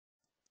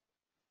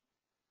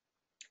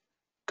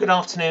Good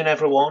afternoon,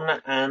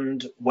 everyone,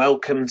 and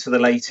welcome to the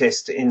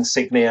latest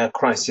Insignia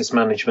Crisis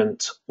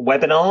Management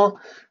webinar.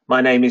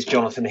 My name is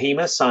Jonathan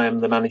Hemus. I am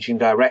the Managing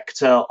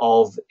Director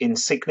of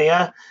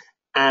Insignia,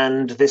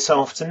 and this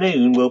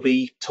afternoon we'll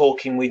be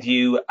talking with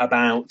you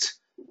about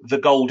the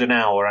golden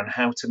hour and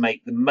how to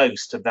make the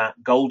most of that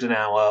golden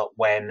hour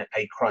when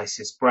a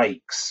crisis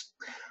breaks.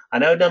 I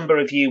know a number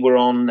of you were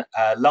on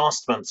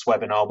last month's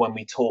webinar when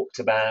we talked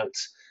about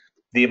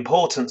the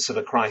importance of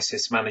a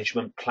crisis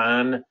management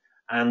plan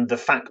and the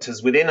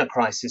factors within a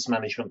crisis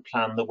management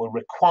plan that were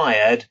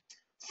required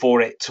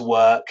for it to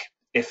work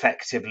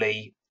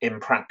effectively in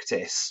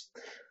practice.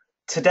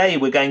 Today,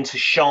 we're going to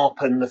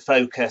sharpen the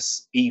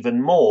focus even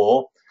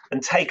more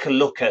and take a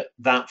look at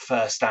that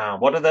first hour.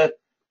 What are the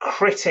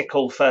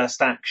critical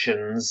first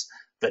actions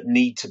that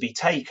need to be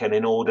taken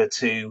in order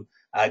to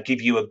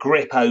give you a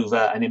grip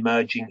over an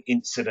emerging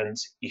incident,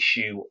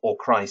 issue, or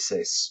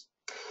crisis?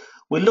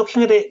 We're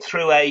looking at it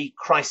through a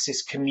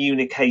crisis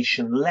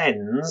communication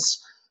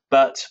lens,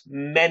 but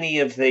many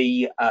of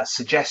the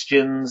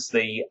suggestions,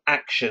 the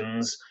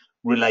actions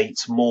relate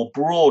more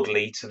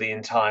broadly to the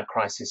entire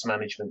crisis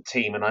management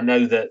team. And I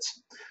know that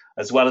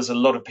as well as a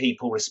lot of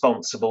people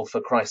responsible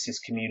for crisis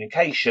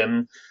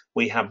communication,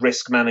 we have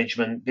risk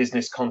management,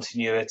 business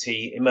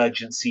continuity,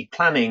 emergency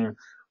planning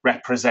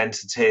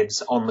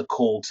representatives on the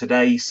call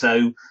today.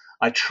 So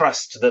I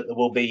trust that there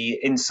will be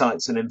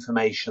insights and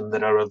information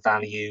that are of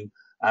value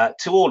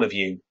to all of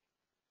you.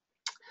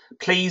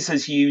 Please,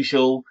 as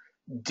usual,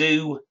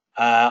 do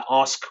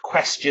ask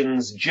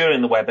questions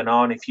during the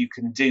webinar, and if you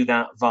can do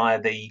that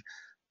via the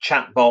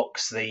chat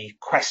box, the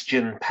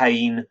question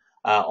pane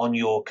on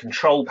your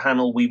control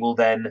panel, we will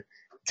then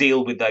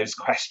deal with those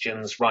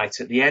questions right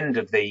at the end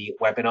of the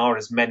webinar,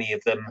 as many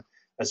of them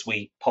as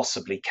we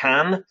possibly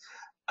can.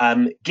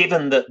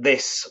 Given that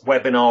this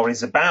webinar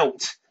is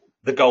about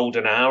the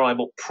golden hour, I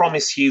will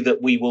promise you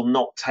that we will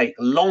not take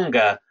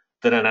longer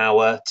than an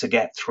hour to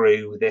get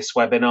through this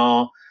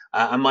webinar.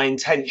 And my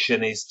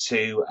intention is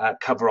to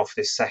cover off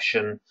this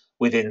session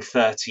within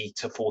 30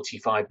 to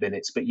 45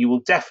 minutes, but you will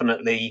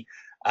definitely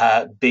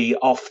be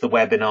off the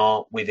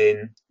webinar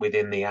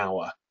within the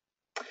hour.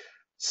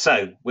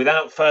 So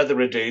without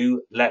further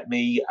ado, let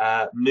me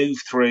move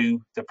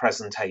through the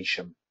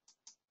presentation.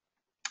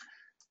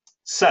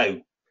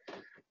 So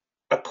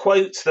a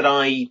quote that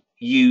I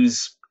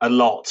use a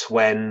lot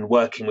when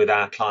working with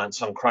our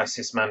clients on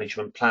crisis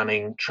management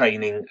planning,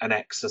 training and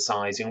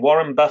exercising.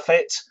 Warren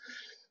Buffett,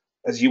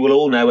 as you will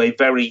all know, a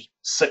very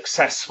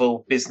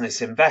successful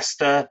business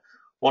investor,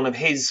 one of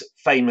his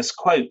famous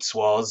quotes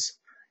was,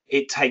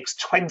 "It takes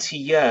 20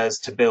 years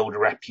to build a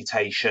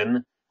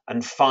reputation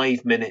and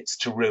 5 minutes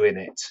to ruin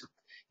it."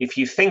 If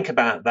you think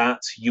about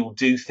that, you'll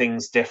do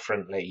things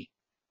differently.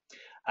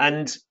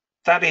 And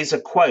that is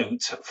a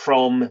quote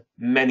from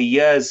many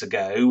years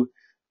ago,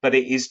 but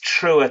it is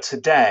truer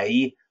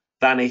today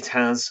than it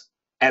has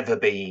ever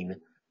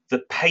been. The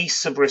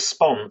pace of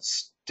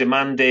response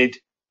demanded,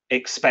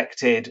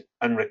 expected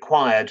and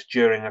required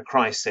during a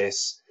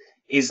crisis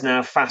is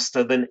now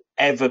faster than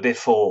ever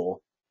before.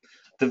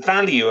 The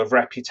value of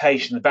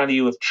reputation, the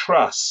value of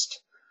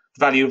trust,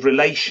 the value of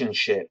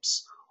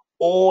relationships,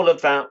 all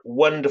of that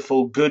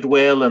wonderful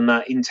goodwill and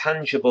that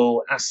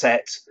intangible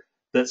asset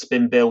that's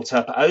been built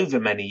up over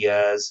many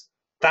years,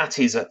 that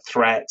is at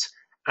threat.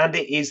 And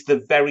it is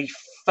the very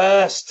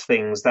first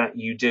things that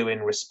you do in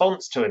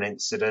response to an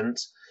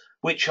incident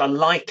which are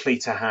likely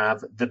to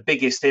have the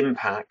biggest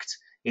impact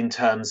in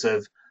terms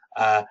of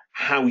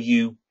how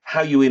you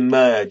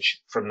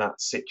emerge from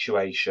that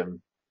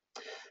situation.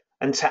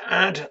 And to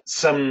add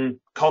some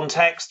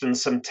context and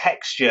some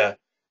texture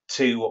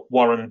to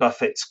Warren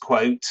Buffett's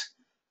quote,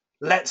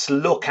 let's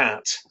look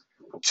at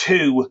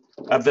two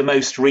of the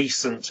most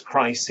recent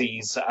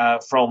crises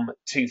from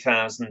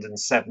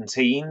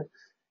 2017.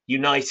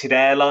 United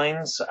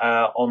Airlines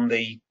on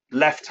the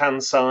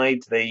left-hand side,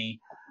 the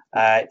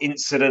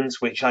incident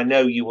which I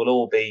know you will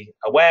all be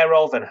aware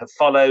of and have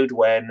followed,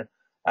 when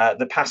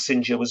the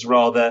passenger was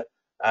rather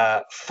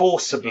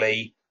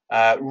forcibly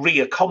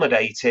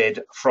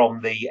reaccommodated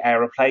from the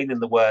aeroplane, in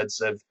the words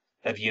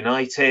of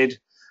United.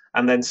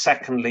 And then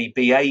secondly,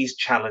 BA's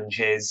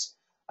challenges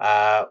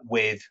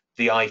with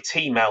the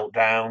IT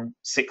meltdown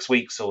 6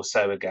 weeks or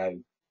so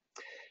ago.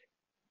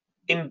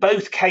 In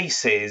both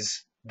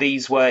cases,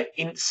 these were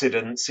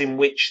incidents in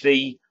which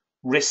the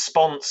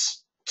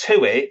response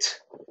to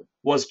it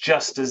was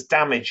just as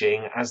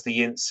damaging as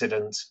the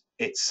incident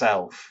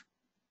itself.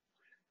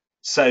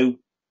 So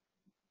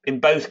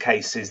in both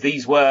cases,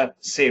 these were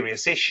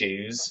serious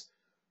issues,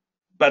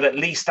 but at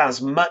least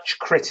as much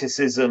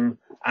criticism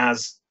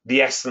as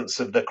the essence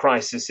of the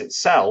crisis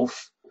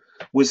itself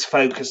was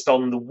focused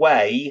on the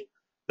way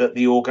that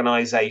the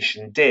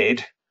organisation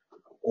did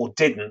or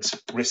didn't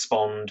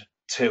respond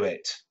to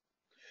it.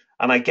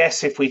 And I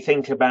guess if we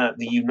think about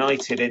the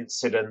United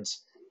incident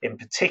in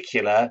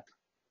particular,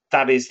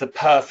 that is the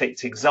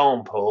perfect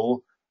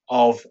example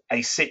of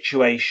a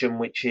situation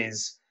which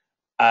is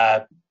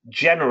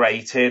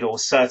generated or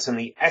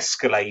certainly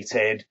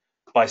escalated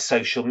by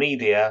social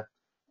media,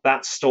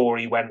 that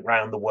story went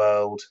round the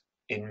world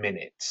in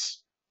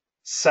minutes.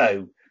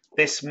 So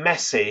this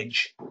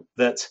message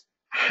that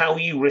how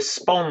you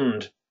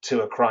respond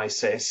to a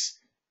crisis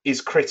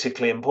is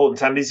critically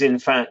important and is in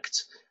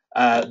fact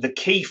the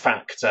key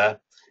factor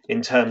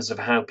in terms of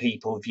how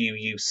people view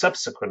you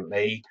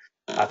subsequently,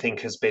 I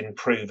think has been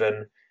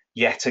proven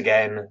yet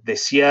again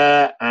this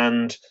year.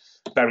 And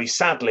very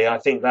sadly, I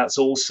think that's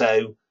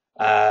also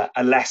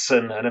a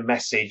lesson and a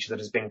message that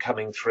has been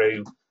coming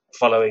through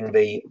following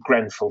the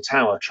Grenfell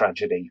Tower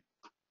tragedy.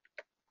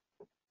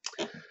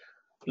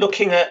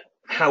 Looking at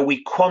how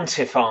we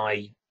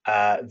quantify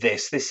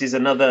this is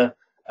another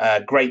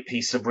great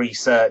piece of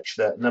research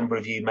that a number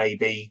of you may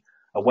be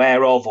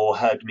aware of or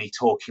heard me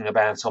talking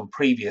about on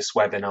previous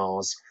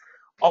webinars.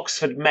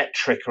 Oxford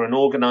Metric are an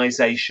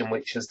organisation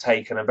which has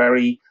taken a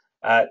very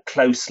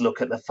close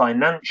look at the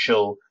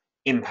financial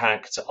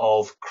impact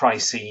of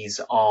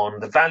crises on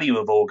the value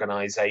of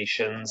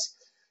organisations.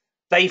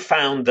 They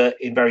found that,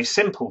 in very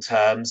simple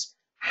terms,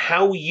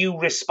 how you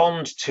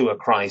respond to a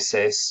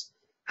crisis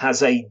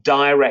has a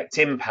direct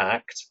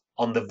impact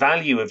on the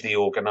value of the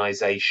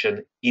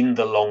organisation in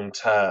the long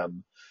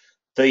term.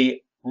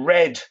 The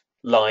red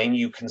line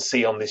you can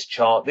see on this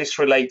chart, this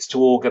relates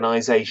to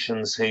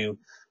organisations who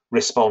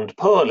respond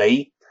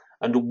poorly,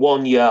 and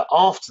 1 year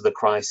after the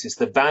crisis,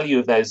 the value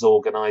of those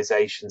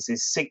organisations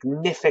is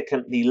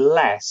significantly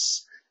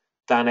less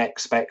than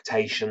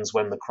expectations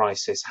when the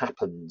crisis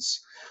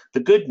happens. The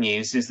good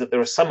news is that there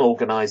are some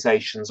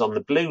organisations on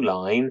the blue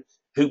line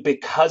who,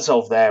 because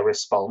of their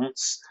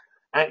response,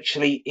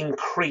 actually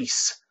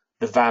increase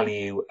the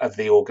value of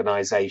the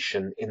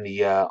organisation in the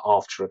year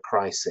after a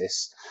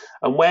crisis.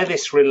 And where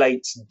this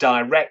relates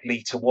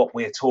directly to what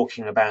we're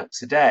talking about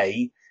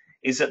today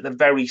is at the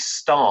very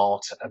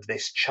start of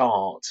this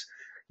chart.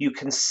 You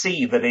can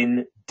see that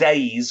in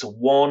days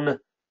 1,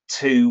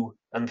 2,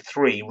 and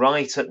 3,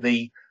 right at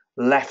the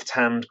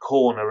left-hand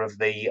corner of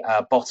the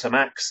bottom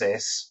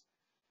axis,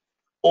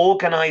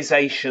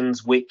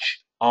 organisations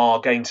which are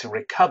going to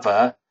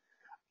recover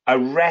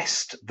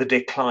arrest the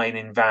decline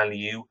in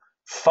value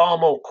far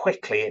more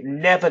quickly. It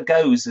never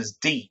goes as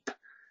deep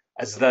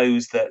as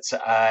those that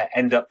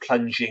end up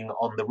plunging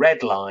on the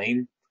red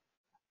line.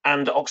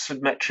 And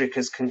Oxford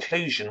Metrica's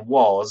conclusion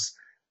was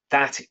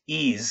that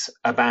is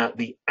about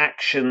the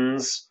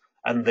actions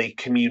and the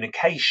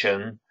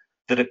communication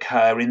that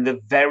occur in the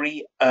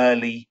very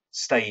early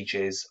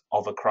stages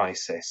of a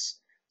crisis.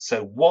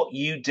 So what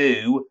you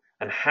do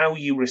and how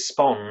you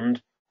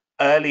respond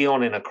early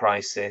on in a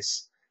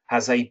crisis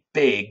has a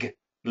big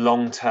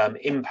long-term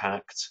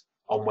impact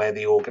on where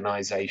the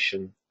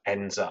organisation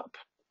ends up.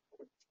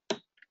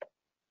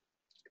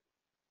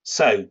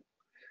 So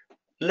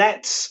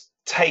let's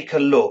take a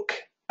look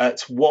at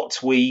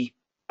what we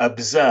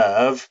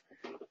observe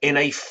in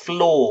a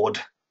flawed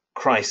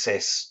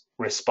crisis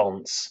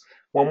response.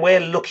 When we're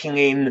looking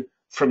in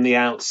from the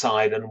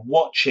outside and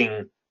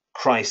watching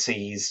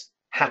crises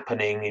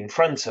happening in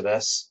front of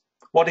us,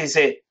 what is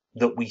it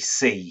that we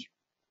see?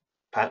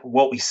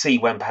 What we see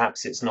when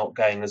perhaps it's not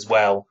going as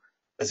well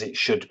as it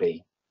should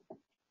be?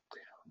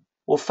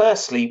 Well,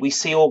 firstly, we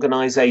see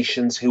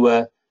organisations who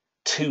are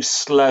too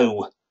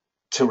slow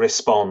to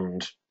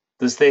respond.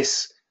 There's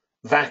this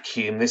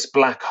vacuum, this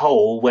black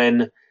hole,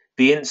 when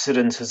the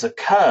incident has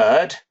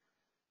occurred,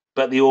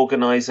 but the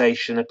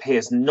organisation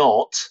appears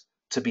not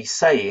to be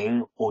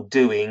saying or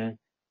doing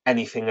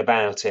anything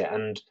about it.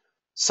 And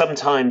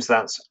sometimes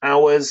that's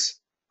hours,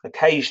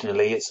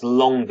 occasionally it's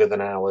longer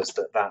than hours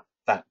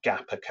that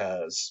gap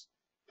occurs.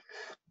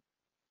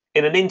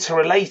 In an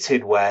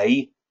interrelated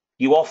way,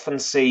 you often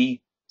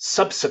see,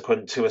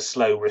 subsequent to a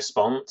slow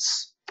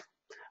response,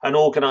 an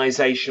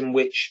organisation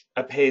which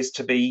appears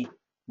to be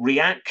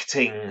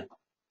reacting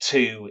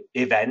to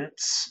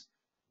events,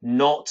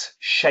 not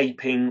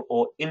shaping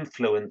or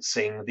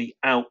influencing the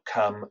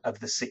outcome of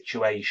the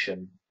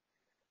situation.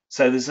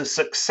 So there's a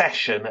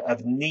succession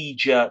of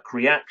knee-jerk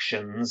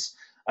reactions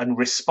and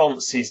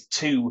responses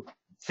to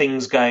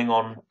things going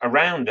on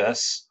around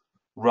us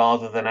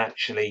rather than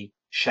actually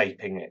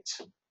shaping it.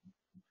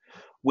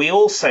 We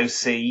also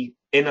see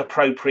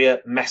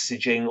inappropriate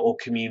messaging or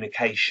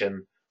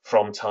communication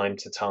from time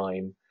to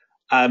time.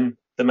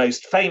 The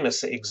most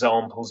famous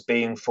examples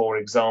being, for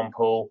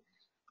example,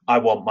 I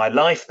want my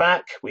life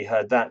back. We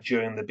heard that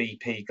during the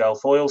BP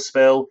Gulf oil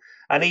spill.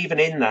 And even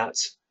in that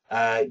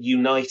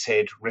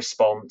united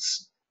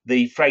response,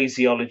 the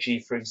phraseology,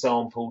 for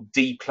example,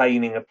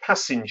 deplaning of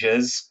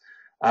passengers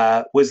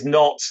was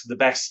not the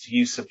best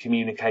use of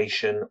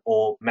communication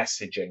or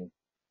messaging.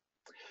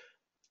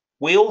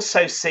 We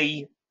also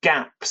see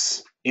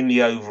gaps in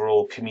the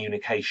overall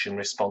communication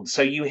response.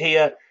 So you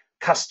hear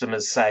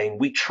customers saying,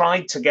 we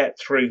tried to get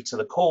through to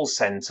the call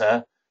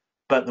centre,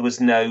 but there was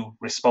no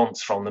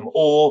response from them,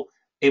 or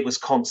it was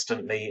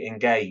constantly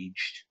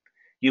engaged.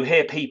 You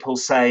hear people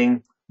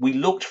saying, we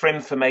looked for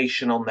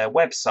information on their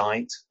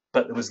website,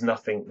 but there was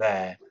nothing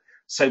there.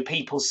 So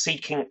people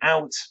seeking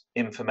out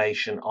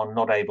information are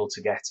not able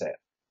to get it.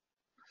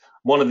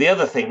 One of the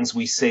other things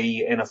we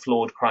see in a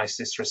flawed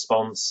crisis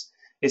response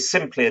is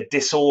simply a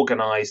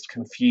disorganized,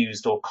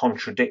 confused, or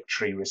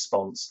contradictory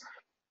response,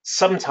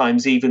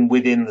 sometimes even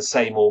within the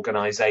same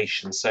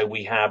organization. So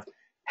we have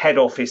head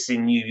office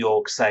in New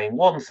York saying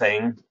one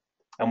thing,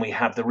 and we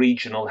have the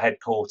regional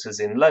headquarters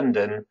in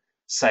London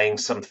saying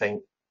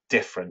something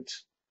different.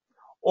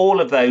 All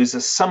of those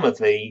are some of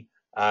the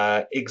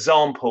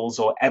examples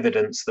or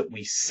evidence that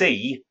we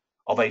see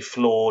of a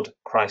flawed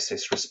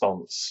crisis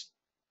response.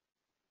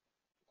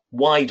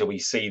 Why do we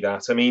see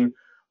that? I mean,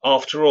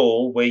 after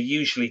all, we're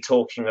usually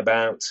talking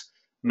about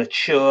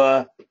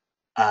mature,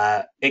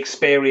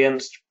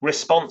 experienced,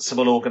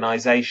 responsible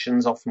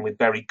organisations, often with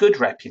very good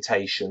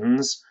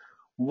reputations.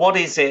 What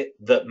is it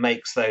that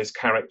makes those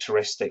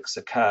characteristics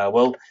occur?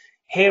 Well,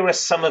 here are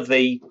some of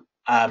the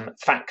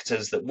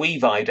factors that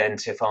we've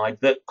identified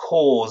that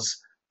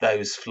cause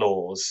those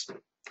flaws.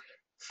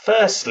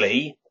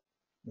 Firstly,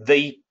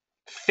 the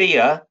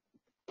fear,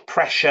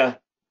 pressure,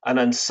 and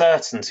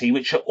uncertainty,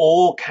 which are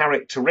all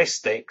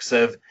characteristics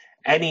of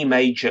any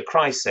major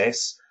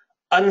crisis,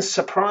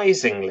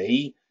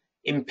 unsurprisingly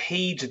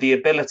impede the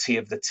ability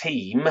of the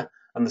team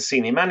and the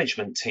senior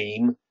management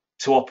team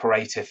to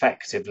operate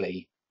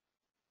effectively.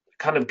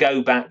 Kind of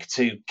go back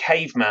to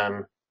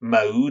caveman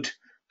mode,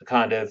 the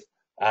kind of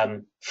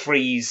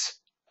freeze,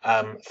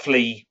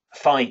 flee,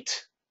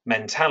 fight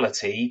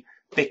mentality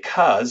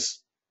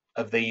because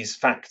of these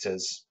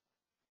factors.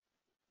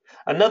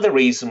 Another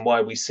reason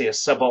why we see a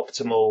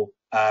suboptimal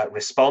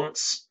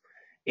response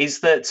is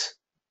that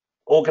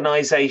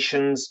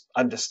organisations,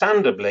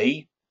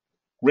 understandably,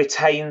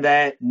 retain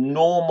their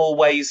normal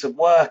ways of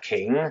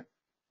working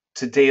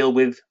to deal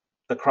with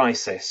the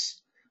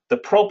crisis. The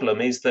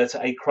problem is that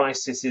a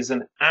crisis is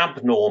an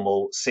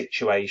abnormal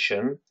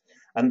situation,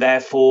 and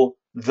therefore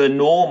the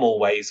normal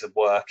ways of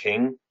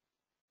working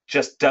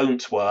just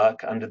don't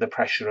work under the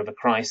pressure of a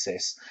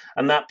crisis.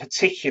 And that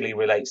particularly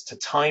relates to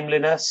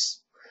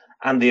timeliness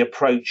and the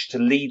approach to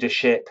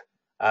leadership,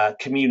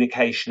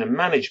 communication and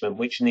management,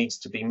 which needs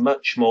to be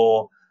much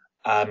more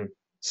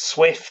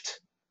swift,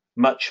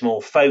 much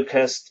more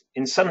focused,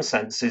 in some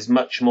senses,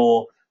 much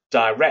more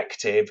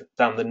directive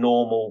than the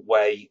normal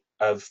way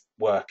of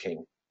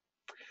working.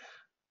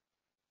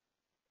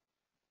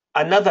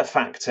 Another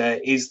factor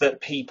is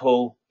that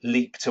people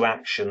leap to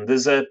action.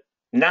 There's a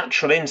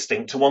natural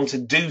instinct to want to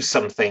do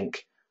something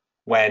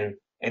when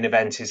an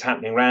event is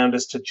happening around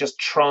us, to just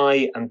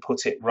try and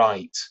put it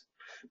right.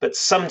 But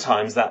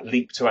sometimes that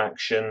leap to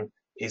action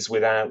is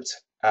without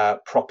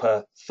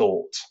proper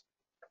thought.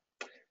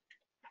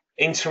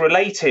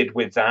 Interrelated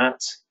with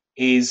that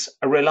is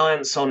a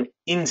reliance on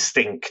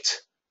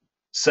instinct.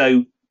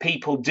 So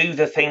people do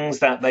the things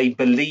that they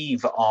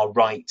believe are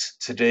right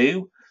to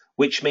do,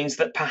 which means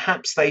that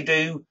perhaps they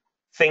do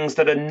things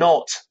that are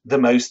not the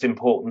most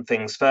important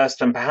things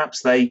first, and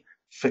perhaps they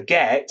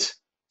forget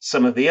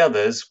some of the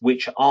others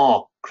which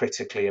are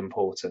critically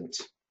important.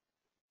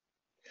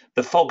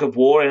 The fog of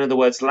war, in other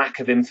words, lack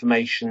of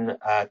information,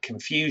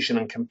 confusion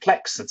and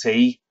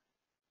complexity,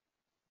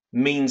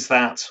 means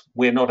that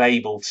we're not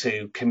able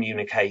to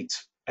communicate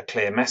a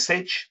clear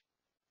message.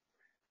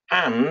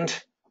 And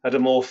at a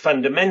more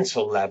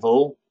fundamental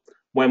level,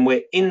 when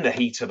we're in the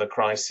heat of a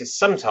crisis,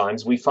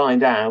 sometimes we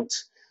find out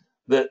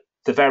that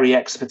the very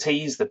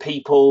expertise, the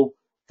people,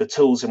 the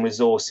tools and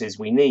resources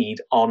we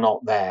need are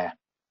not there.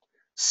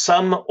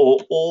 Some or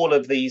all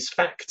of these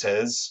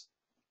factors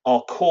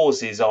are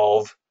causes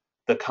of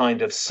the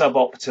kind of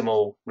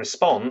suboptimal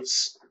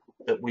response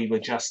that we were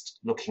just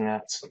looking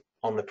at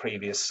on the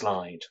previous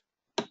slide.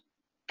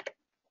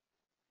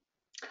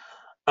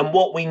 And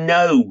what we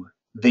know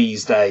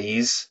these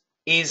days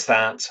is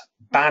that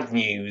bad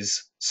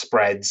news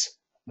spreads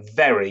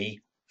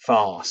very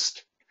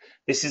fast.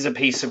 This is a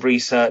piece of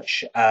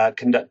research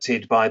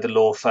conducted by the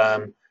law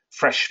firm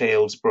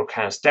Freshfields,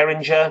 Brookhouse,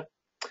 Derringer.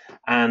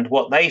 And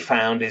what they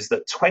found is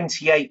that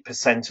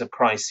 28% of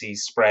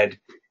crises spread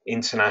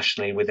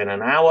internationally within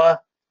an hour,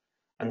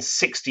 and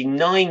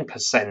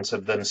 69%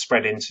 of them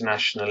spread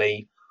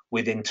internationally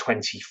within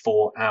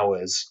 24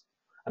 hours.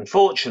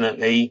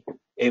 Unfortunately,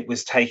 it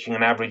was taking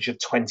an average of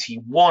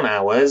 21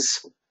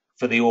 hours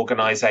for the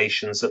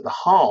organisations at the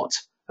heart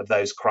of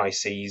those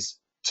crises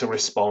to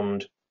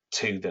respond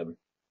to them.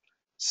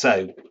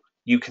 So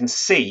you can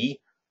see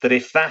that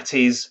if that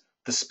is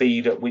the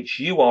speed at which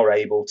you are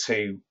able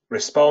to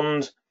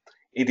respond,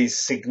 it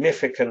is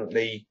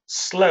significantly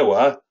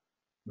slower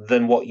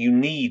than what you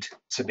need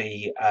to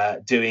be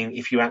doing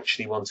if you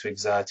actually want to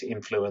exert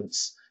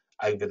influence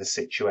over the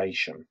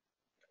situation.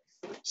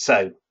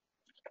 So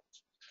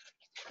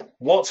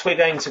what we're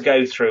going to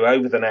go through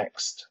over the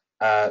next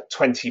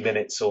 20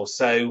 minutes or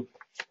so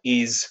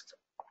is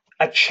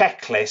a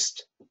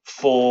checklist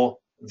for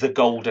the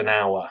golden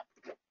hour.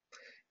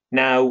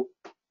 Now,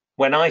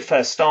 when I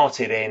first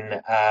started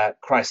in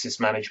crisis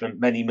management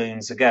many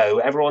moons ago,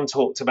 everyone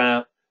talked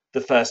about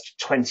the first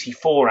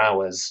 24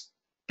 hours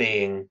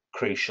being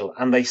crucial,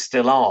 and they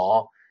still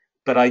are.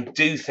 But I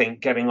do think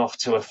getting off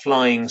to a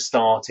flying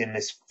start in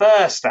this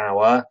first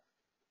hour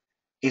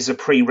is a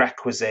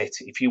prerequisite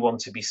if you want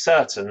to be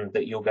certain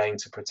that you're going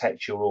to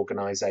protect your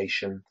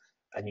organisation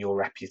and your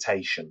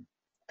reputation.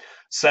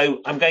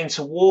 So I'm going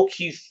to walk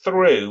you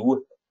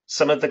through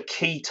some of the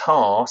key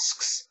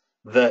tasks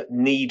that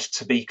need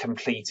to be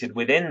completed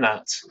within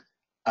that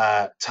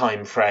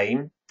time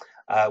frame.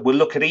 We'll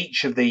look at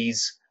each of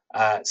these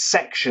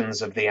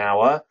sections of the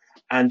hour,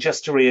 and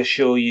just to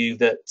reassure you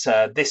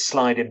that this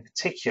slide in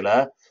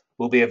particular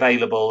will be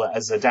available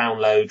as a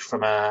download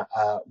from our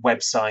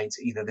website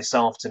either this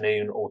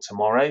afternoon or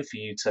tomorrow for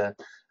you to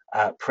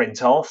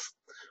print off.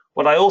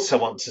 What I also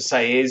want to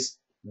say is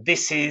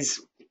this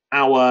is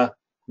our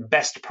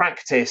best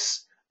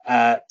practice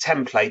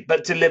template,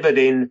 but delivered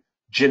in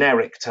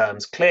generic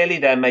terms. Clearly,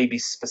 there may be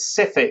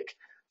specific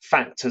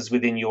factors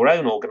within your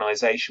own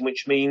organisation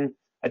which mean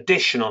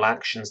additional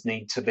actions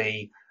need to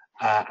be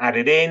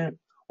added in,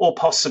 or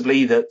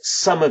possibly that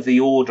some of the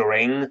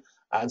ordering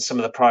and some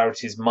of the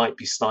priorities might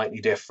be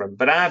slightly different.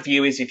 But our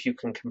view is if you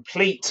can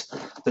complete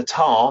the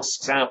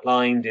tasks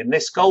outlined in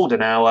this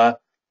golden hour,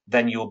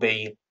 then you'll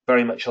be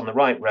very much on the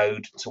right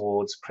road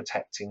towards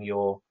protecting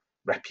your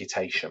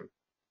reputation.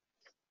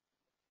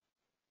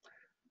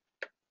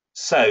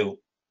 So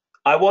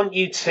I want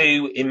you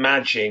to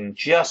imagine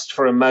just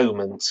for a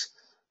moment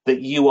that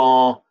you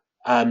are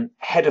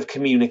head of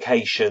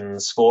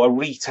communications for a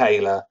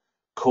retailer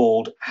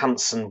called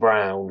Hanson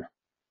Brown.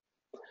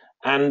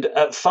 And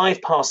at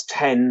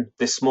 10:05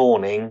 this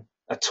morning,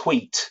 a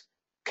tweet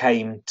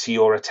came to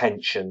your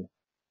attention.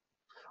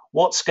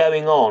 What's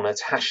going on at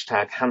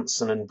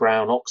 #Hanson and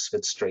Brown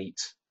Oxford Street?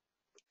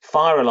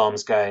 Fire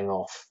alarms going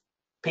off.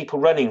 People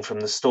running from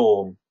the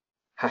storm.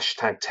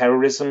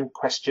 #terrorism ?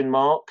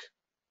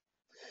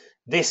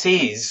 This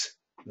is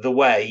the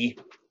way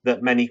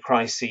that many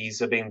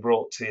crises are being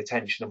brought to the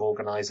attention of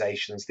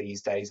organisations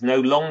these days. No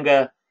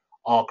longer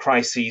are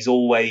crises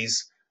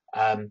always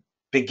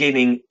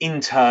beginning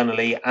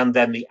internally and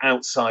then the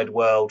outside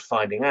world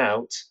finding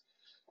out.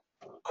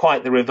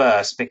 Quite the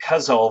reverse,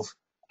 because of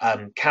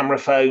camera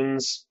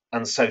phones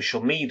and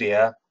social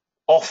media,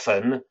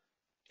 often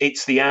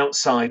it's the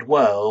outside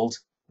world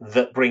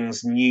that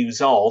brings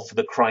news of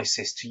the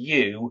crisis to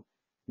you,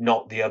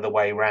 not the other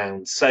way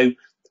round. So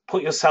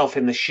put yourself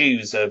in the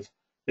shoes of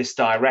this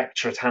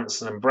director at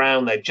Hanson and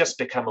Brown. They've just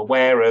become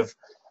aware of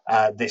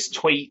this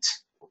tweet.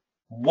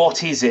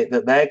 What is it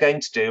that they're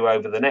going to do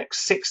over the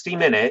next 60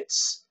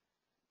 minutes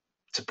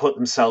to put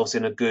themselves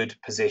in a good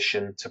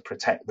position to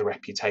protect the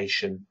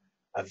reputation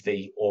of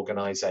the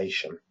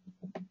organisation?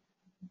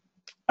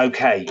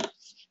 Okay,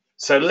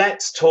 so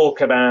let's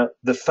talk about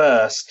the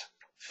first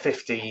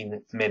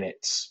 15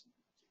 minutes.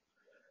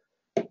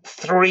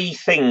 3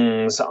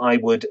 things I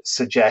would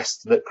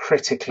suggest that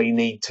critically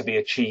need to be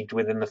achieved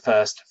within the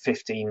first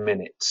 15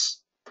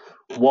 minutes.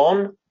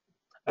 1,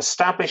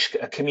 establish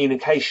a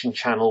communication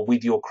channel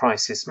with your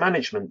crisis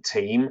management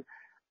team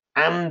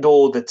and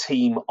or the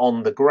team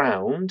on the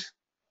ground.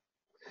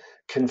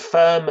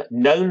 Confirm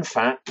known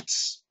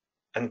facts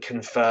and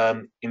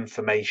confirm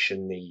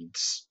information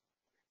needs.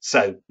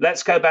 So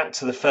let's go back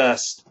to the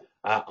first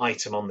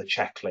item on the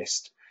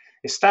checklist.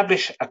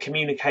 Establish a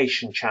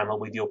communication channel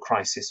with your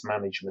crisis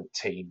management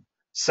team.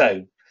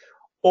 So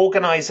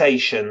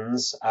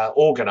organisations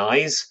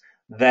organise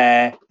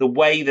the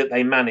way that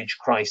they manage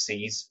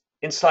crises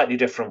in slightly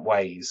different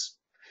ways.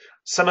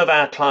 Some of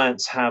our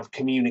clients have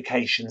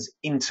communications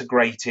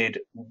integrated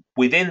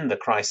within the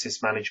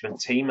crisis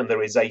management team and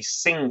there is a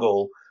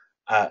single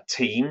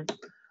team.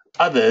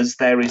 Others,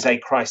 there is a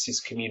crisis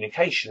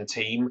communication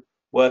team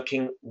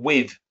working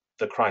with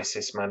the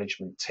crisis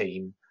management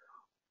team.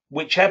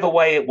 Whichever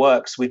way it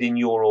works within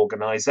your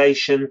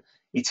organisation,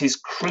 it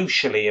is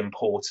crucially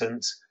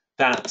important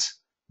that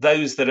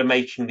those that are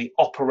making the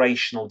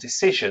operational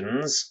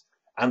decisions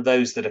and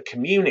those that are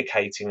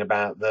communicating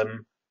about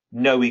them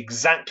know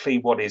exactly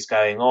what is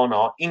going on,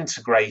 are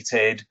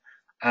integrated,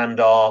 and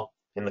are,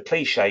 in the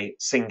cliche,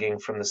 singing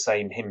from the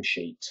same hymn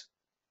sheet.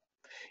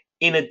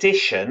 In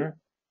addition,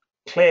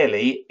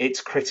 clearly,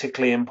 it's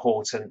critically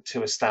important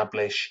to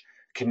establish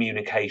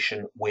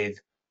communication with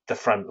the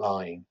front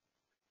line,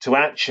 to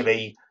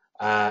actually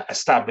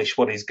establish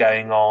what is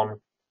going on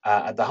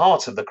at the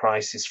heart of the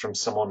crisis from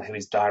someone who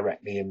is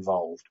directly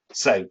involved.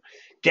 So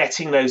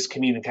getting those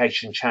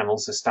communication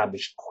channels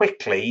established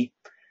quickly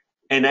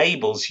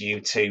enables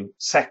you to,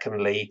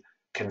 secondly,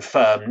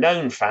 confirm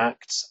known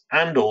facts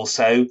and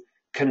also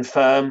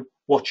confirm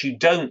what you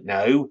don't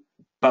know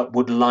but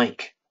would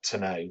like to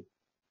know.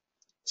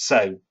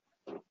 So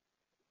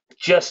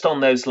just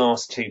on those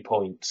last 2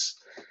 points,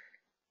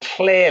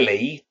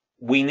 clearly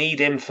we need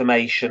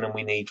information and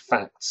we need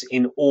facts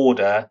in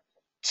order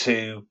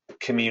to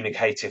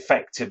communicate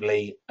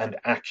effectively and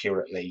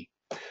accurately.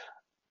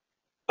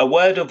 A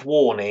word of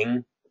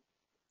warning,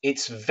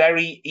 it's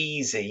very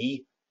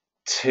easy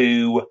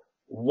to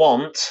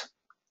want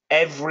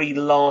every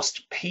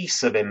last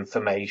piece of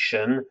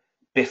information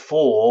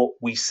before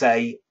we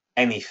say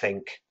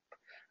anything.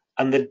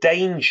 And the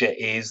danger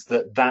is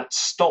that that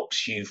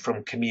stops you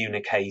from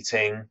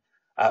communicating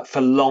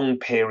for long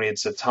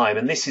periods of time.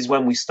 And this is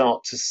when we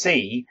start to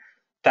see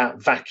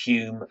that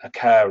vacuum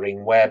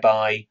occurring,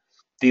 whereby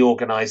the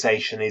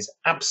organisation is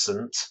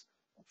absent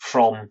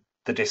from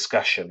the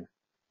discussion.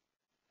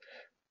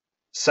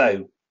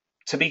 So,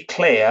 to be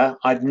clear,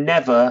 I'd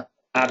never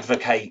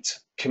advocate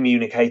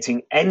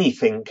communicating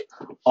anything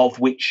of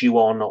which you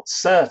are not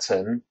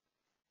certain.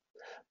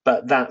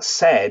 But that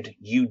said,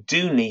 you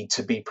do need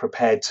to be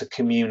prepared to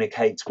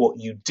communicate what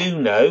you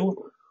do know,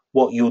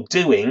 what you're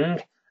doing,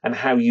 and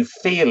how you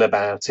feel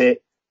about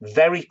it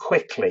very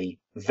quickly,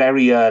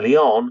 very early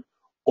on,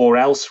 or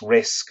else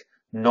risk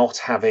not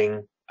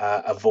having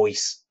a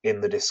voice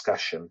in the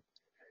discussion.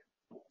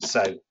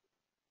 So,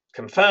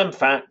 confirm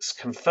facts,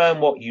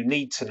 confirm what you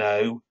need to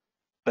know,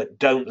 but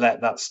don't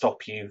let that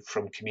stop you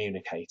from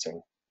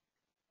communicating.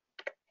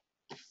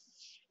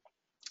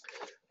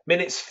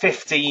 Minutes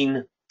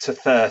 15 to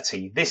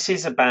 30. This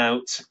is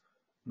about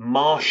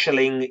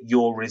marshalling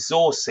your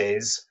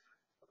resources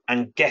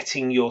and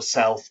getting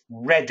yourself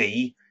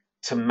ready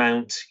to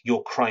mount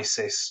your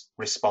crisis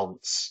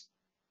response.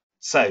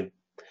 So,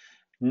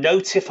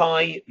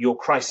 notify your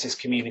crisis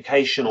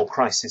communication or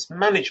crisis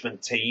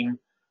management team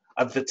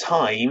of the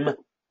time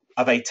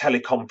of a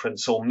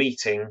teleconference or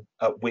meeting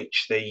at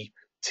which the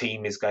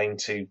team is going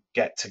to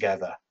get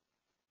together.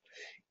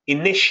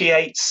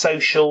 Initiate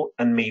social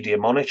and media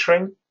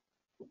monitoring.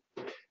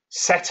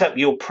 Set up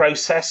your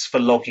process for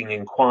logging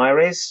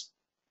inquiries.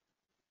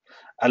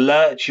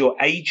 Alert your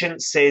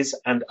agencies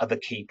and other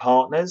key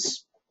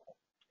partners.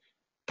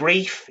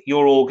 Brief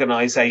your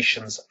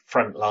organisation's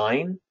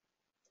frontline.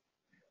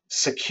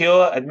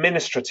 Secure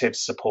administrative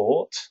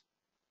support.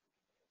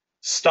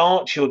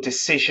 Start your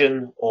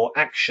decision or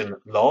action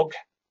log.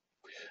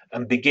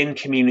 And begin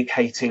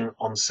communicating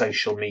on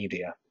social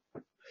media.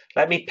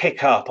 Let me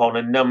pick up on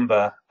a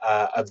number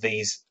of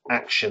these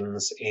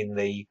actions in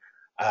the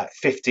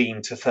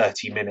 15 to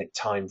 30 minute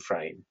time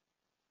frame.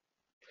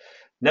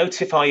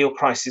 Notify your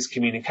crisis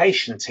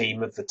communication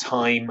team of the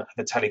time of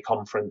the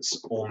teleconference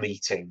or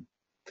meeting.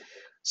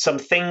 Some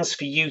things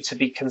for you to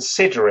be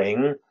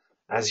considering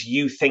as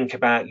you think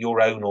about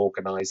your own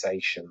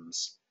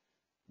organisations.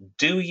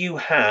 Do you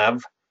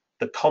have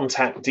the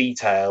contact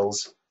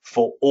details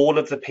for all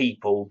of the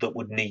people that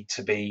would need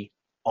to be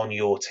on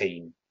your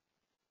team?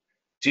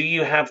 Do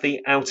you have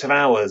the out of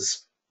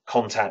hours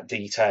contact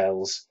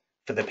details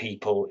for the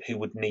people who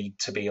would need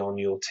to be on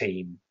your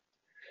team?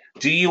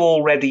 Do you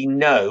already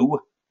know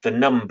the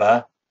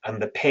number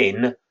and the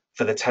PIN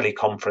for the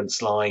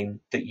teleconference line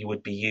that you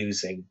would be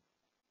using?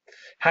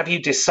 Have you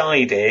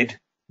decided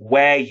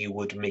where you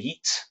would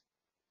meet?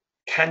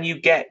 Can you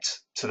get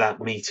to that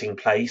meeting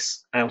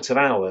place out of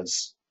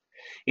hours?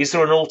 Is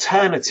there an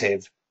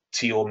alternative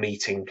to your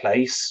meeting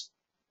place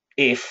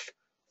if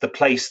the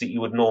place that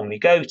you would normally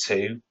go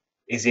to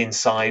is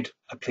inside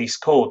a police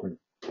cordon?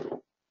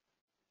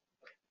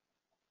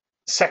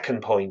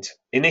 Second point,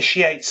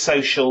 initiate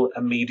social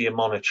and media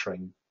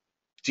monitoring.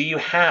 Do you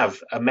have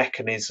a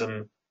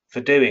mechanism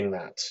for doing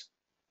that?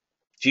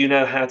 Do you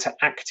know how to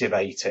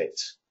activate it?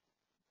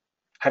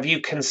 Have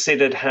you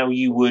considered how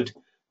you would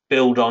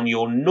build on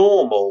your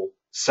normal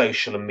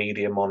social and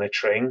media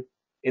monitoring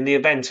in the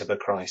event of a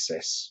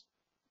crisis?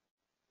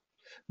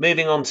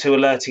 Moving on to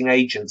alerting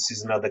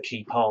agencies and other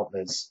key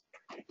partners.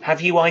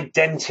 Have you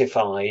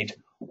identified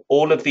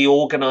all of the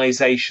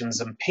organisations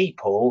and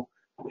people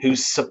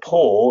whose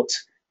support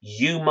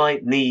you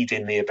might need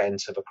in the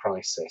event of a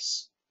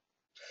crisis?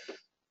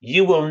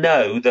 You will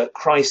know that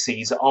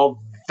crises are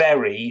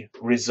very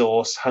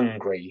resource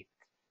hungry,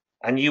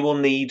 and you will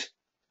need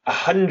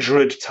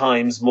 100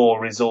 times more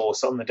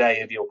resource on the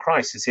day of your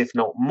crisis, if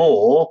not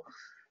more,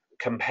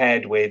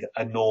 compared with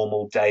a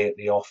normal day at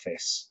the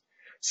office.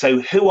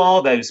 So who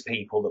are those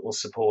people that will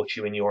support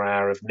you in your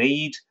hour of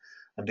need?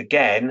 And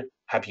again,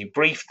 have you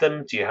briefed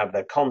them? Do you have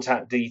their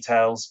contact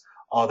details?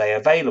 Are they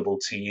available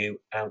to you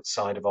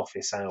outside of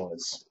office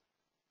hours?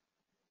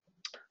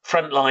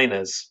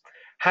 Frontliners.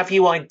 Have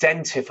you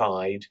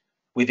identified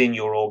within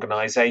your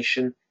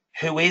organisation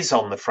who is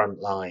on the front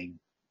line?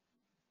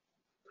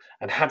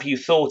 And have you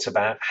thought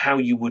about how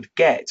you would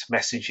get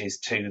messages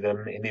to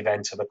them in the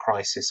event of a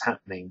crisis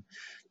happening?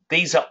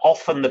 These are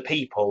often the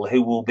people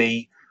who will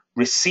be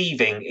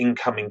receiving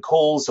incoming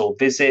calls or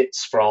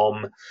visits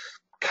from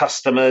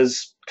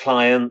customers,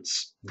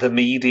 clients, the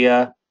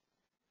media,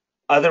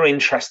 other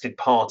interested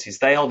parties.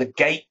 They are the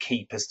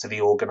gatekeepers to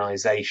the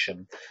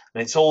organisation.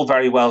 And it's all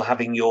very well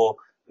having your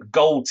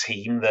gold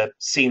team, the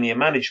senior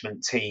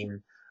management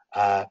team,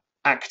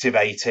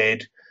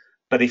 activated,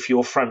 but if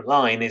your front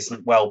line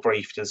isn't well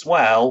briefed as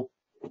well,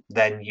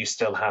 then you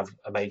still have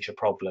a major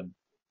problem.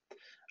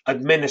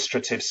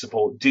 Administrative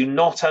support. Do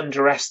not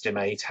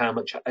underestimate how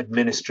much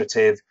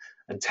administrative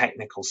and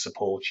technical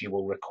support you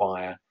will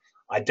require.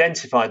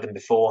 Identify them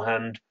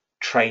beforehand,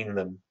 train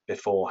them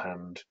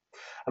beforehand.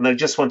 And I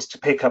just wanted to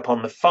pick up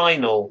on the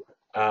final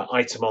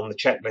item on the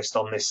checklist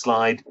on this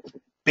slide.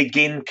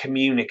 Begin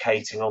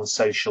communicating on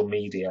social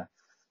media.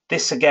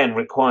 This again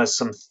requires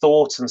some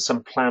thought and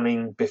some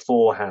planning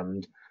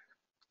beforehand.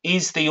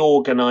 Is the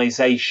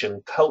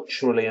organisation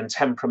culturally and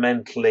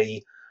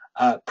temperamentally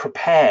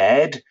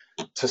prepared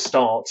to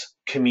start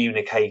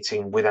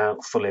communicating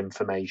without full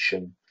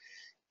information?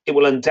 It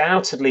will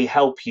undoubtedly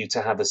help you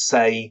to have a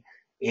say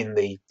in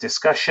the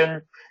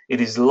discussion.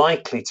 It is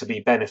likely to be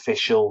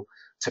beneficial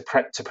to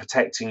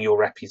protecting your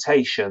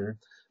reputation,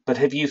 but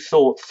have you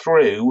thought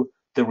through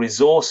the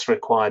resource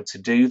required to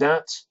do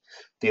that,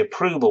 the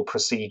approval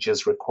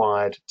procedures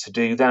required to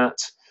do that?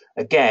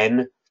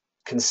 Again,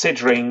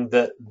 considering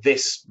that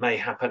this may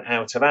happen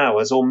out of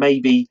hours or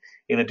maybe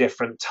in a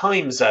different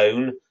time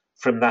zone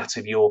from that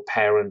of your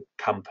parent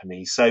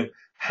company. So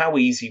how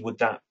easy would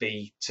that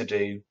be to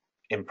do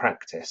in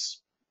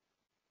practice?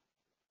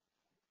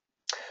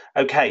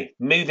 Okay,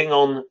 moving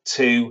on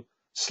to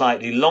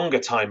slightly longer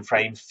time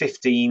frame,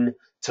 15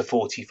 to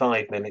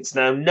 45 minutes.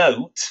 Now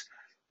note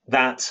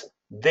that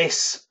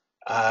this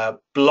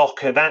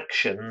block of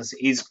actions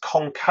is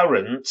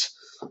concurrent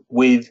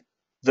with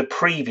the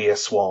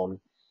previous one.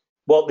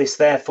 What this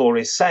therefore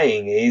is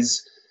saying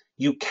is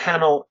you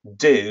cannot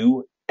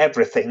do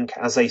everything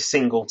as a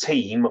single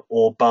team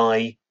or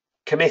by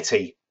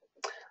committee.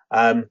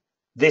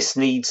 This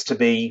needs to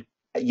be,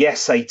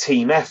 yes, a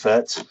team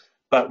effort,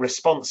 but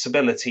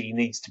responsibility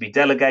needs to be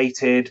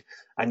delegated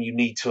and you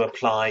need to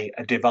apply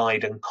a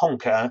divide and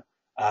conquer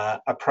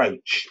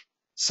approach.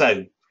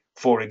 So,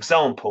 for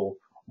example,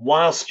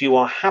 whilst you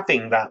are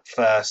having that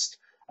first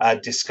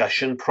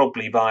discussion,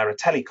 probably via a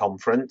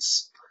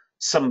teleconference,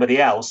 somebody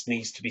else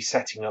needs to be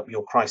setting up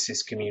your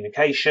crisis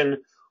communication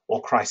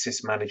or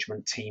crisis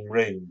management team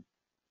room.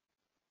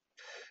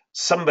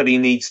 Somebody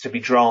needs to be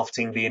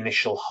drafting the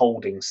initial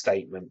holding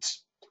statement.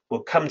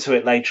 We'll come to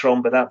it later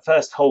on, but that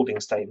first holding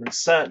statement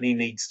certainly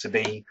needs to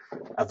be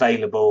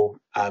available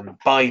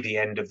by the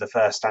end of the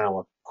first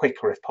hour,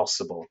 quicker if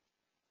possible.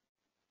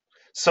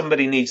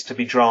 Somebody needs to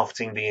be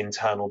drafting the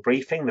internal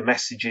briefing, the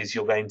messages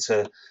you're going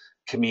to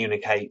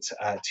communicate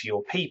to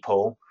your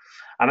people.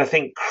 And I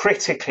think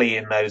critically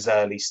in those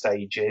early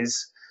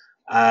stages,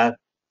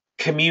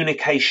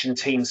 communication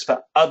teams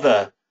for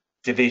other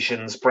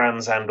divisions,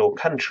 brands and or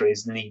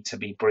countries need to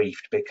be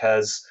briefed,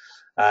 because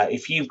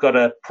if you've got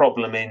a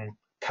problem in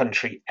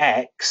country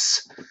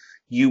X,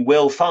 you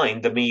will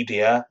find the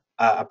media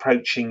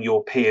approaching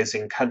your peers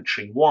in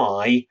country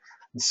Y,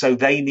 and so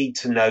they need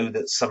to know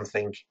that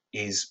something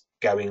is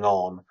going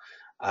on.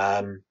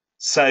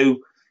 So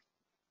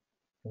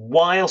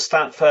whilst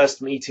that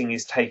first meeting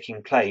is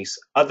taking place,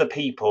 other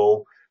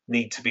people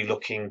need to be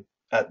looking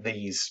at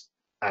these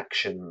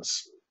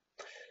actions.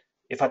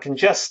 If I can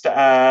just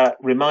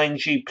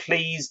remind you,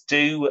 please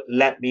do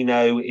let me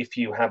know if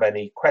you have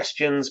any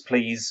questions.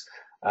 Please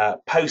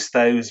post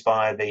those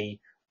via the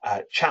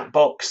chat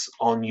box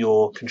on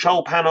your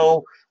control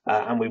panel,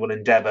 and we will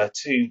endeavour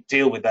to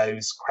deal with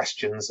those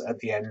questions at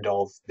the end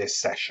of this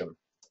session.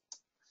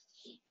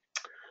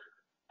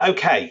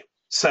 Okay,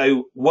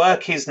 so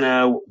work is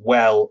now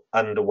well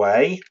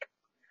underway.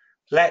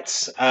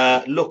 Let's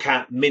look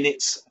at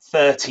minutes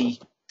 30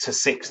 to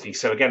 60.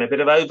 So again, a bit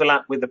of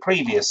overlap with the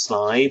previous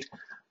slide.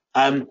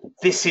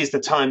 This is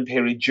the time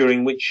period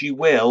during which you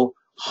will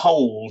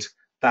hold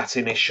that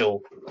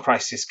initial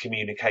crisis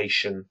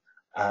communication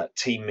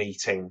team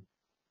meeting.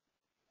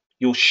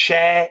 You'll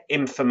share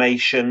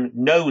information,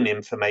 known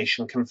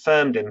information,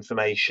 confirmed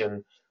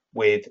information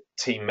with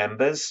team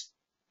members,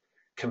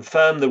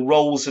 confirm the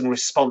roles and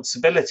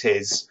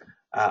responsibilities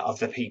of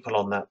the people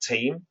on that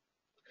team,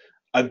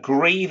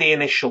 agree the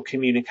initial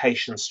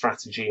communication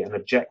strategy and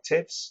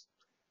objectives,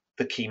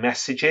 the key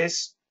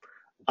messages,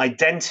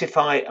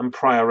 identify and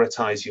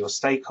prioritize your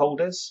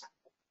stakeholders,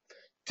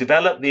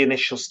 develop the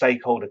initial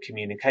stakeholder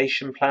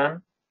communication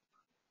plan,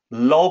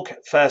 log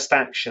first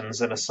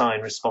actions and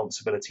assign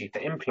responsibility for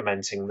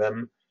implementing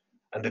them,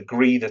 and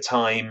agree the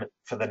time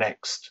for the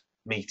next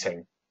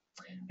meeting.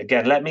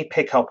 Again, let me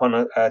pick up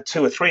on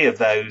two or three of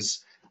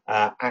those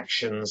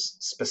actions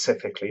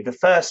specifically. The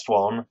first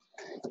one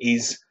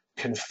is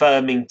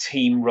confirming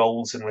team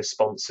roles and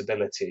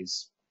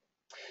responsibilities.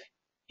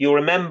 You'll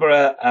remember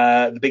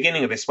at the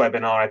beginning of this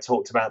webinar, I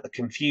talked about the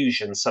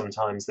confusion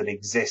sometimes that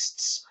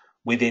exists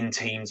within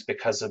teams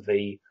because of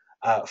the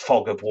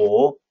fog of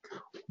war.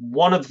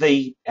 One of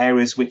the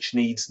areas which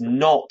needs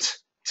not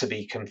to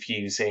be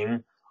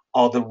confusing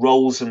are the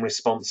roles and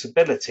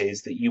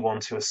responsibilities that you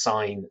want to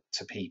assign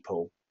to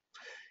people.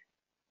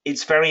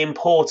 It's very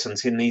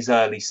important in these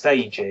early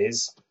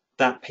stages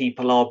that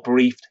people are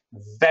briefed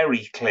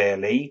very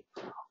clearly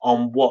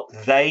on what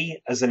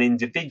they as an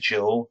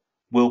individual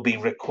will be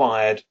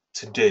required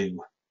to do.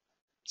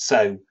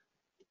 So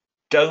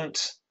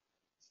don't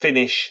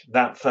finish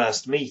that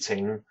first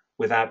meeting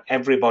without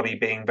everybody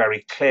being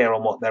very clear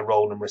on what their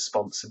role and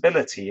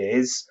responsibility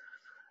is,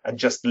 and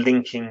just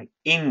linking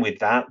in with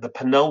that, the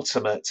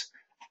penultimate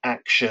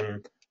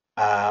action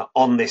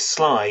on this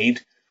slide.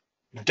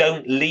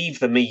 Don't leave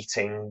the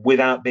meeting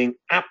without being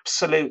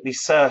absolutely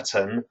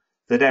certain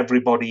that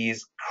everybody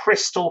is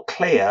crystal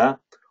clear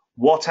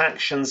what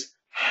actions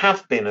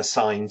have been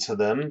assigned to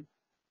them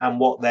and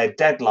what their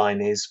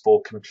deadline is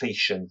for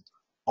completion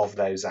of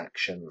those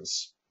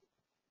actions.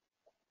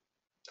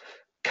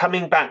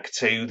 Coming back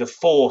to the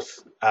fourth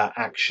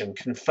action,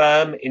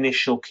 confirm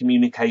initial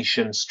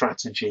communication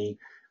strategy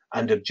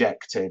and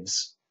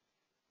objectives.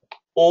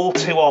 All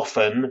too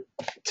often,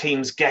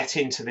 teams get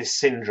into this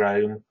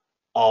syndrome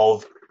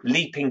of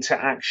leaping to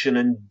action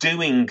and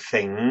doing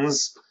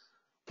things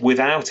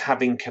without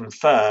having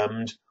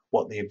confirmed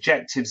what the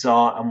objectives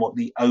are and what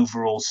the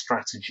overall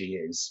strategy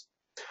is.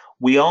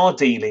 We are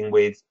dealing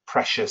with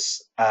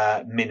precious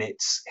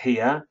minutes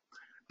here,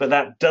 but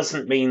that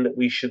doesn't mean that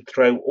we should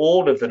throw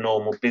all of the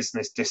normal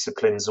business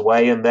disciplines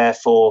away, and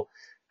therefore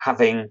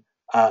having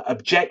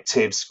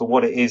objectives for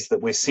what it is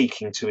that we're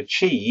seeking to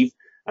achieve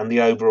and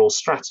the overall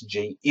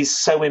strategy is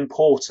so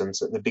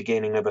important at the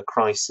beginning of a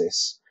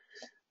crisis.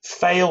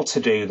 Fail to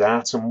do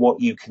that, and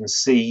what you can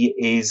see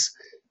is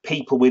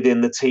people within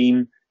the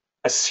team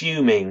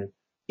assuming,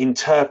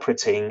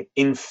 interpreting,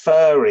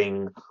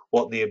 inferring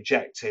what the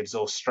objectives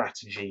or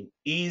strategy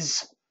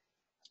is,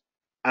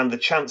 and the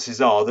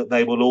chances are that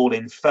they will all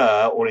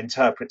infer or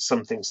interpret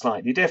something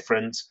slightly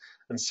different,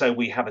 and so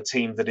we have a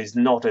team that is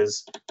not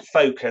as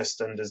focused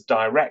and as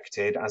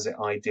directed as it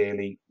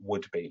ideally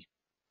would be.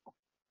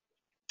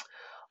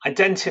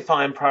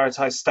 Identify and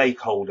prioritize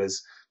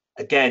stakeholders.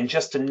 Again,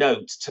 just a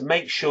note to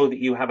make sure that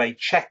you have a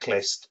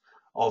checklist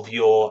of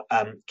your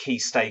key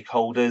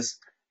stakeholders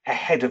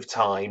ahead of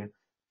time.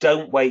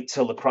 Don't wait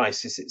till the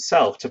crisis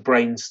itself to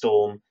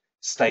brainstorm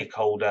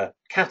stakeholder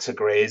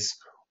categories,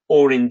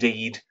 or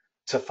indeed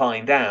to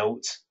find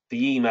out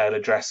the email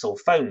address or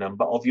phone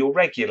number of your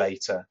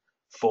regulator,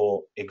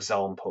 for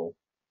example.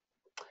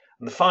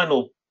 And the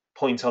final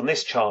point on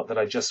this chart that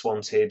I just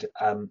wanted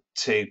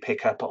to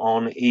pick up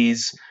on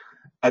is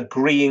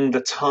agreeing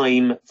the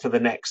time for the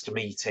next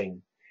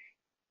meeting.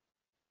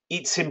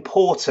 It's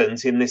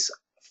important in this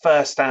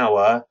first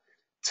hour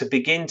to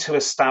begin to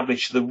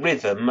establish the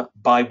rhythm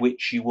by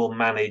which you will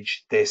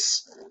manage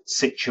this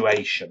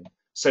situation.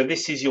 So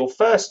this is your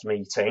first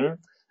meeting.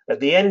 At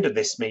the end of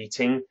this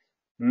meeting,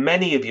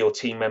 many of your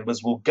team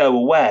members will go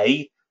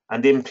away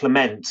and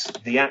implement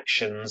the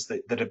actions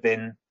that have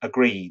been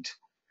agreed.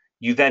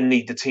 You then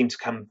need the team to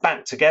come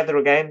back together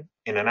again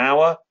in an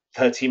hour,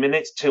 30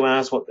 minutes, 2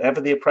 hours,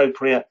 whatever the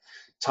appropriate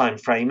time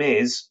frame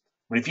is,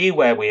 review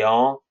where we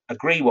are,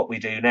 agree what we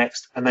do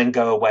next, and then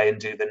go away and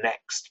do the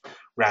next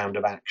round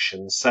of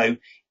actions. So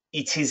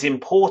it is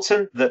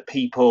important that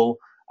people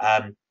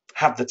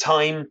have the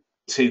time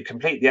to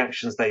complete the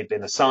actions they've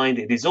been assigned.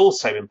 It is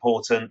also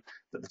important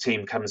that the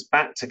team comes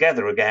back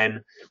together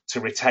again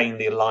to retain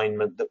the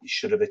alignment that we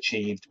should have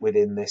achieved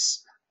within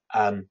this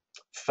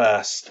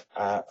first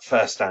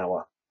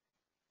hour.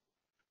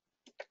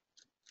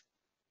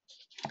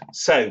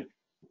 So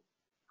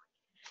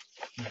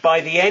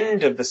by the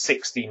end of the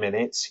 60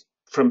 minutes,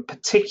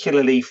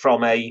 particularly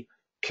from a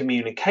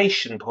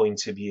communication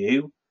point of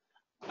view,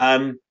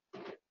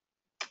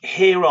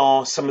 here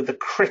are some of the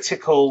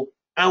critical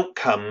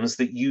outcomes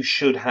that you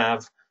should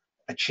have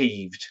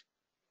achieved.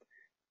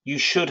 You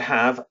should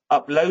have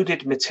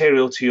uploaded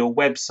material to your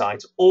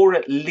website, or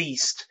at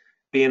least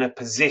be in a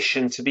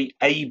position to be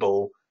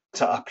able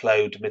to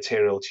upload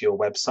material to your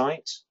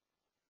website.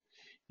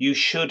 You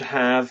should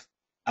have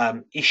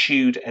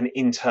issued an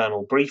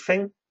internal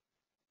briefing.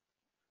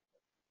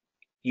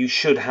 You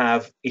should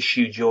have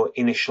issued your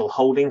initial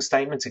holding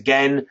statement,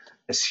 again,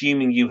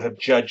 assuming you have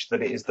judged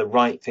that it is the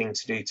right thing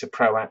to do to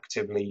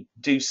proactively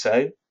do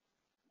so.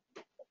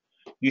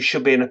 You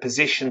should be in a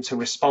position to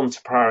respond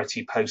to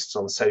priority posts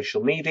on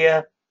social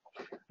media.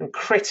 And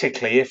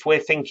critically, if we're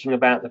thinking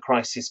about the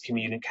crisis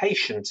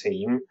communication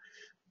team,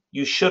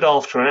 you should,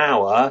 after an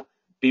hour,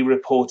 be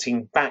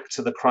reporting back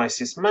to the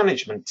crisis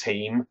management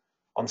team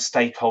on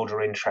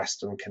stakeholder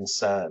interest and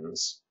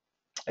concerns.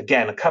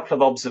 Again, a couple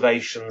of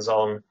observations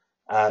on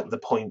the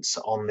points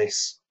on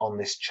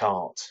this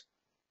chart.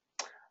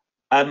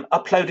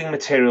 Uploading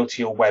material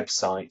to your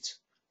website.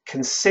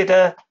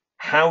 Consider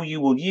how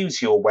you will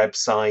use your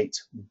website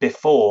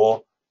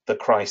before the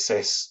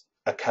crisis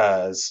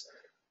occurs.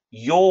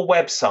 Your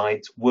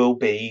website will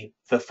be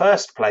the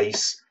first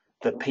place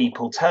that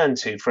people turn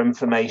to for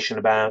information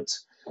about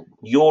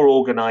your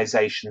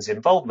organization's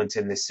involvement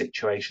in this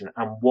situation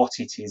and what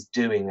it is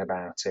doing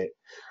about it.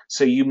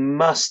 So you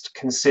must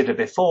consider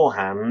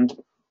beforehand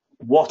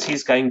what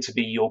is going to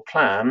be your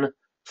plan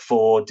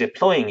for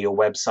deploying your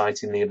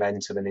website in the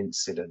event of an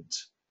incident.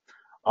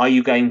 Are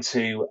you going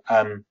to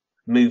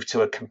move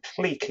to a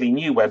completely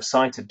new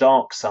website, a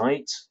dark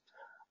site?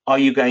 Are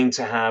you going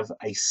to have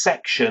a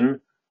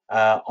section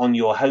on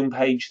your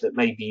homepage that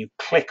maybe you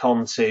click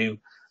onto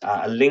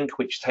a link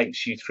which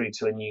takes you through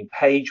to a new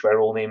page where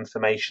all the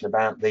information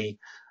about the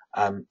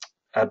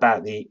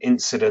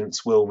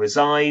incidents will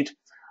reside?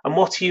 And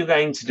what are you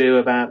going to do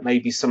about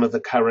maybe some of the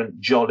current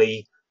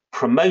jolly,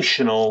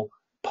 promotional,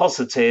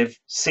 positive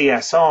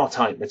CSR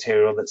type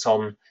material that's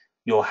on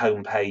your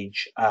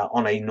homepage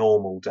on a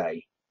normal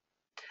day?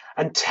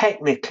 And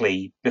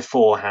technically,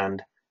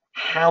 beforehand,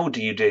 how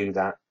do you do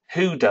that?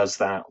 Who does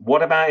that?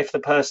 What about if the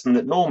person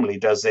that normally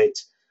does it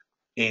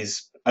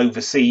is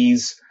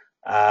overseas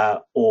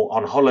or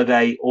on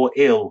holiday or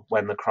ill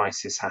when the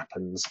crisis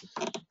happens?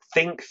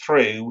 Think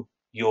through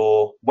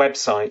your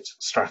website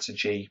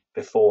strategy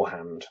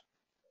beforehand.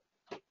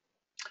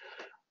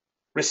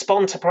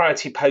 Respond to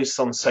priority posts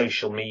on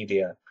social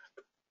media.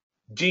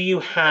 Do you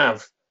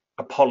have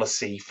a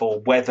policy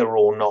for whether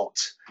or not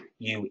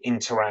you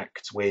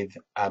interact with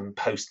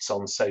posts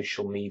on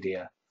social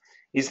media?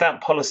 Is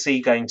that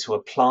policy going to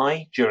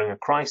apply during a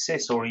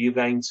crisis, or are you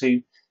going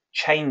to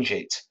change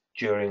it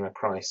during a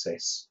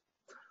crisis?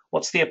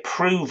 What's the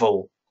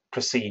approval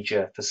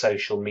procedure for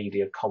social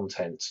media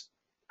content?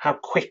 How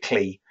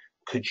quickly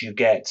could you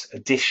get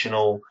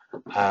additional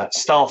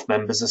staff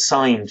members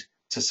assigned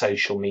to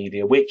social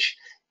media, which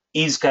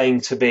is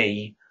going to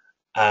be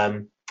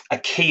a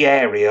key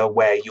area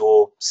where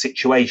your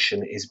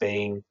situation is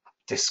being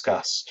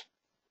discussed.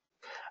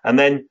 And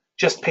then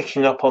just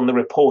picking up on the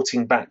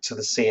reporting back to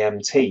the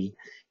CMT,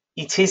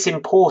 it is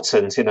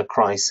important in a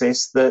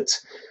crisis that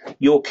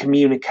your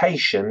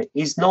communication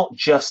is not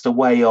just a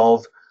way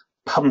of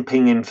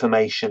pumping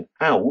information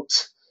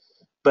out,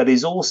 but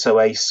is also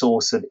a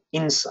source of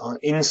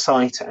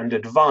insight and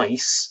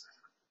advice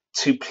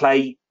to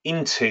play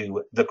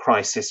into the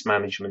crisis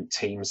management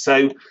team.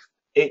 So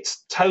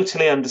it's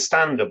totally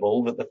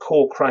understandable that the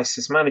core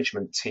crisis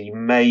management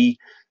team may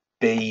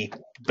be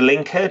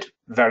blinkered,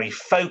 very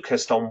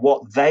focused on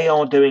what they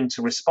are doing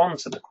to respond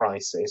to the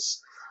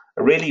crisis.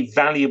 A really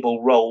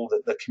valuable role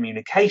that the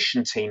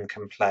communication team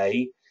can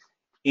play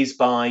is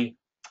by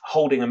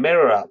holding a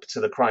mirror up to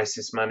the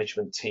crisis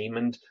management team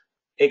and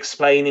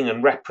explaining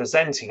and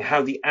representing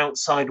how the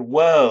outside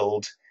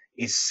world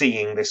is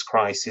seeing this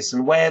crisis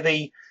and where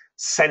the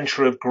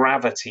centre of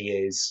gravity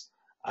is.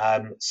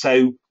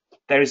 So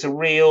there is a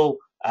real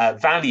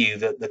value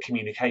that the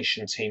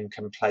communication team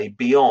can play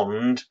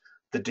beyond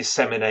the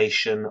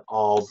dissemination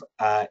of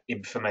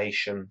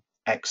information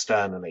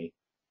externally.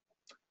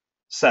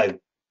 So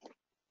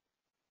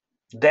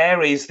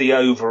there is the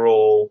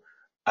overall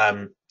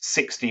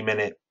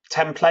 60-minute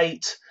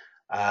template.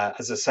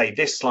 As I say,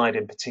 this slide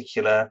in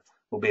particular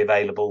will be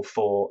available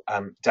for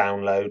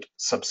download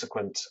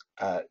subsequent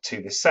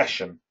to this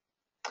session.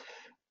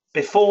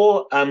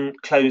 Before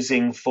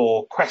closing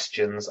for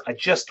questions, I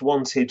just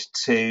wanted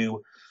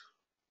to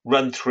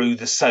run through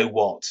the so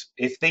what.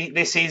 If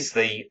this is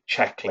the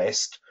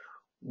checklist,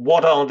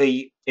 what are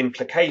the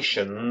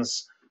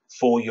implications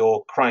for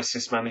your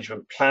crisis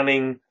management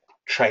planning,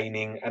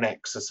 training and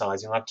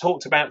exercising? I've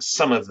talked about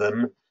some of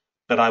them,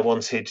 but I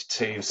wanted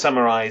to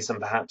summarise and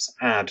perhaps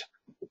add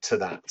to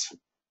that.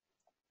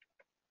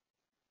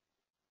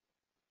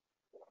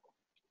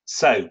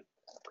 So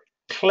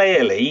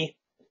clearly,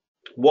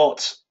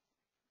 what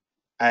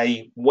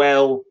a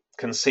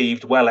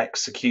well-conceived,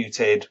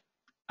 well-executed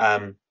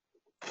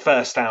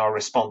first hour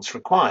response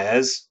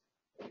requires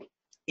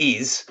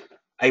is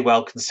a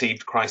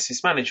well-conceived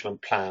crisis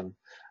management plan.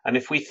 And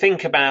if we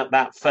think about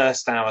that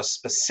first hour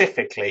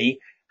specifically,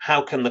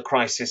 how can the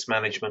crisis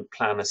management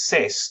plan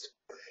assist?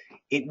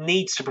 It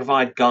needs to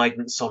provide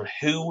guidance on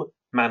who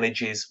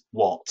manages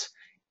what.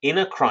 In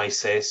a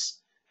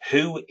crisis,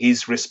 who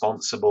is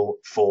responsible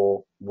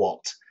for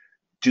what?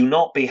 Do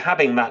not be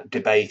having that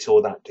debate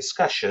or that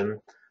discussion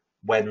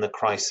when the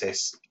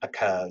crisis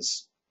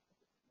occurs.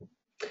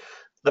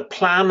 The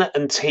plan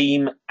and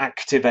team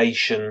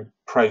activation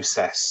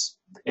process.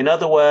 In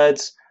other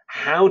words,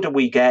 how do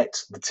we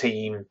get the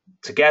team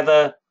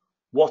together?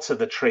 What are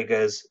the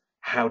triggers?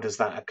 How does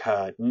that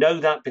occur? Know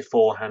that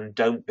beforehand.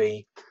 Don't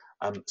be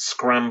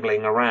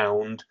scrambling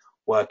around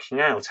working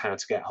out how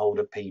to get hold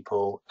of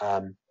people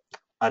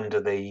under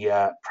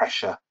the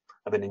pressure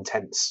of an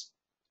intense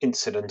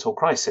incident or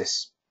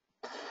crisis.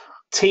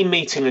 Team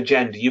meeting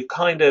agenda. You've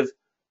kind of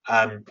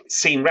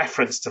seen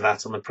reference to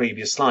that on the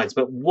previous slides,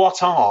 but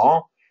what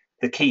are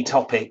the key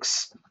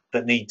topics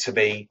that need to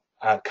be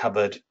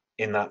covered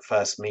in that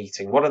first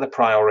meeting? What are the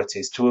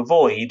priorities to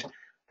avoid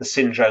the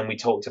syndrome we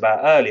talked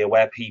about earlier,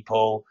 where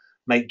people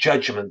make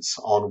judgments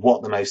on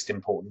what the most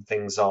important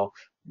things are?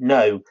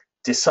 No,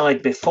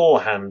 decide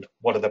beforehand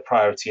what are the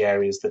priority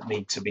areas that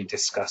need to be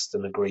discussed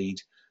and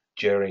agreed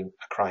during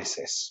a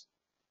crisis.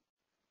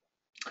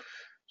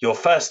 Your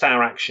first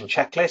hour action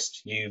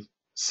checklist, you've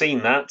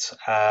seen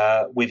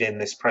that within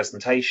this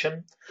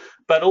presentation,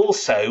 but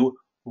also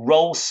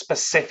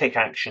role-specific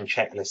action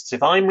checklists.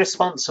 If I'm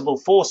responsible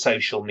for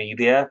social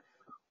media,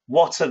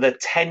 what are the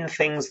 10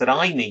 things that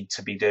I need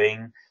to be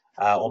doing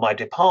or my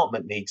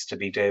department needs to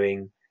be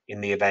doing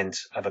in the event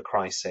of a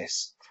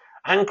crisis?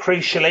 And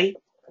crucially,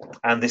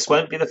 and this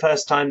won't be the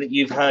first time that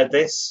you've heard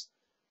this,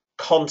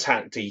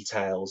 contact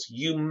details.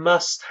 You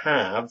must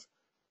have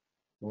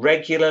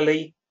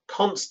regularly,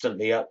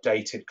 constantly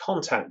updated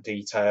contact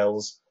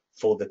details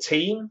for the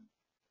team,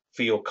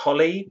 for your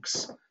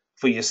colleagues,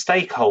 for your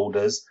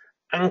stakeholders,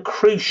 and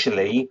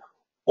crucially,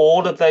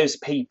 all of those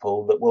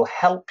people that will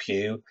help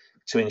you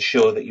to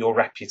ensure that your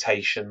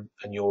reputation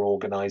and your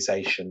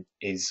organisation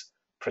is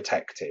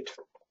protected.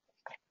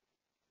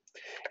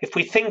 If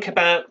we think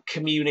about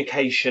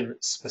communication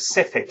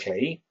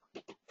specifically,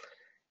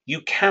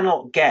 you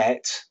cannot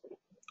get,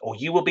 or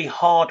you will be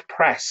hard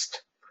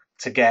pressed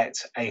to get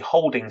a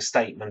holding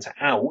statement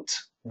out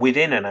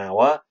within an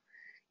hour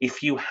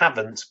if you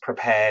haven't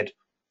prepared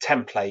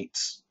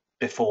templates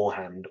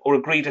beforehand or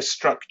agreed a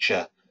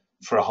structure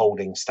for a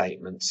holding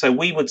statement. So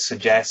we would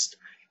suggest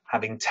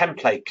having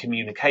template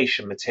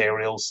communication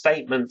materials,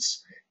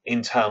 statements,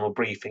 internal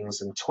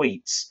briefings and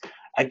tweets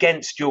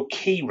against your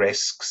key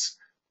risks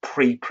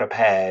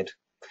pre-prepared.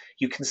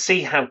 You can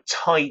see how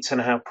tight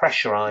and how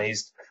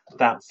pressurized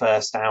that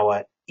first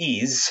hour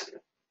is.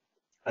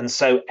 And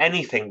so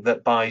anything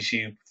that buys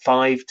you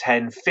 5,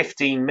 10,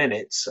 15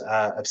 minutes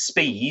of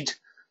speed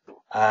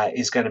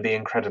is going to be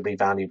incredibly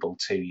valuable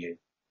to you.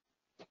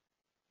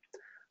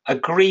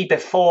 Agree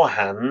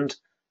beforehand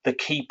the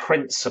key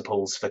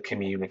principles for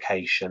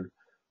communication,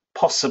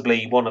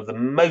 possibly one of the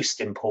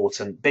most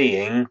important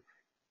being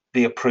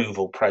the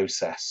approval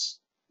process.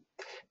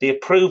 The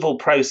approval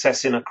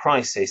process in a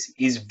crisis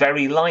is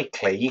very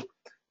likely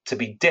to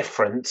be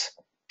different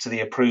to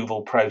the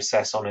approval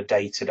process on a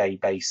day-to-day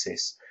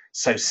basis.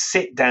 So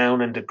sit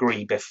down and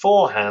agree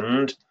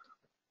beforehand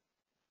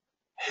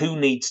who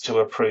needs to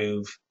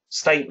approve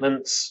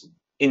statements,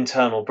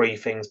 internal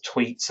briefings,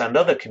 tweets, and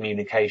other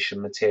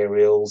communication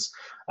materials,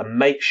 and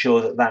make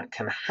sure that that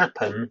can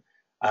happen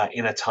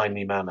in a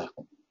timely manner.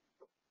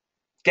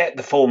 Get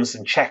the forms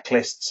and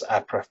checklists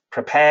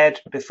prepared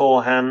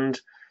beforehand,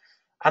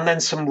 and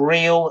then some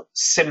real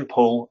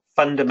simple,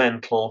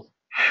 fundamental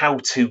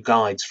how-to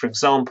guides. For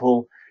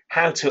example,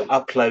 how to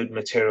upload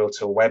material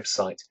to a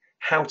website,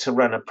 how to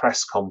run a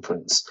press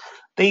conference.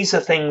 These are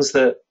things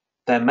that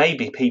there may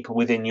be people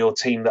within your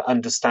team that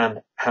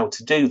understand how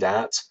to do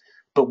that,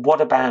 but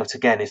what about,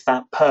 again, if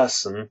that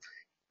person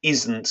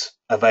isn't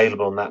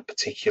available in that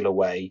particular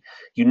way?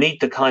 You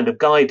need the kind of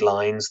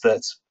guidelines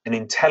that an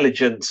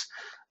intelligent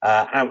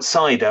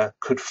outsider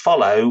could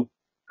follow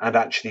and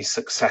actually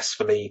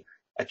successfully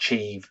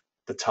achieve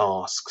the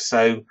task.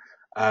 So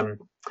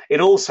it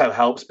also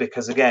helps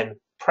because, again,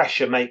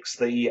 pressure makes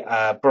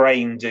the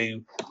brain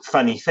do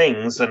funny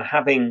things, and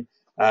having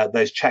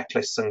those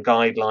checklists and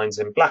guidelines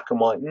in black and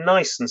white,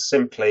 nice and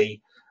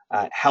simply,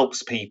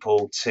 helps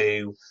people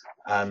to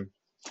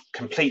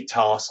complete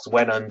tasks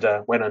when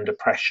under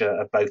pressure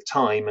of both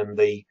time and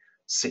the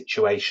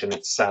situation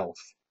itself.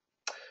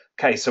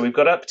 Okay, so we've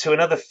got up to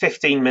another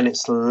 15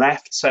 minutes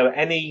left. So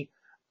any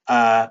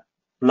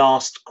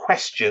last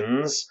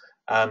questions,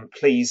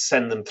 please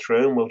send them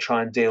through and we'll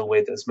try and deal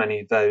with as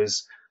many of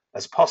those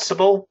as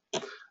possible.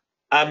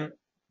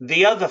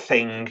 The other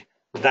thing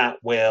that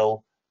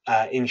will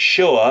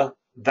ensure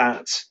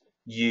that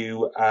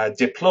you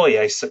deploy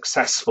a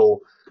successful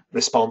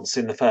response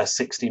in the first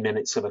 60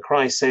 minutes of a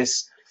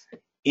crisis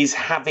is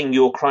having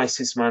your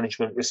crisis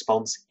management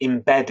response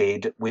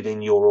embedded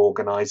within your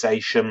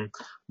organization,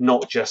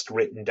 not just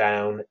written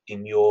down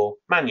in your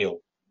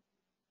manual.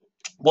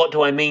 What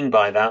do I mean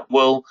by that?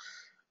 Well,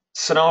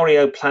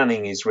 scenario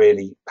planning is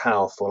really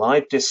powerful.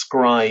 I've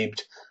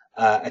described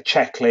a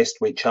checklist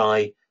which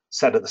I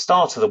said at the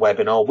start of the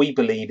webinar we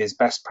believe is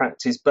best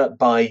practice, but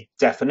by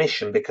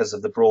definition, because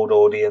of the broad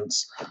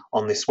audience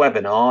on this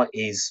webinar,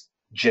 is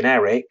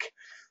generic.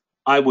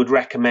 I would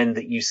recommend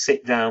that you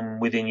sit down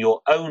within your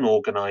own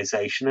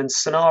organization and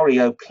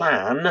scenario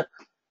plan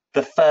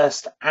the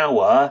first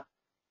hour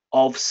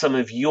of some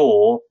of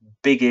your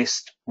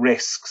biggest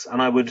risks.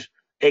 And I would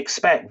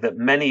expect that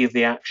many of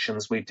the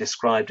actions we've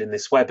described in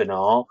this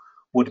webinar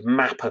would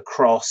map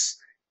across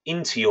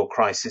into your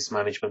crisis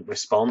management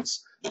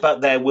response,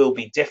 but there will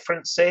be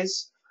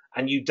differences,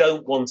 and you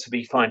don't want to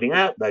be finding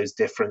out those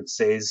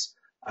differences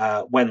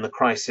when the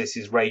crisis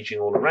is raging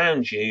all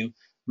around you.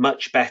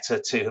 Much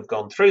better to have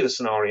gone through the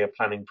scenario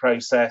planning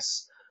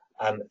process,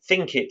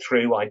 think it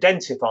through,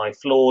 identify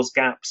flaws,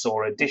 gaps,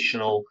 or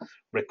additional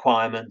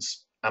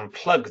requirements, and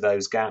plug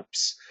those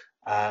gaps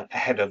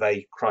ahead of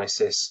a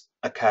crisis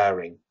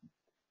occurring.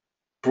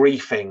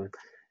 Briefing.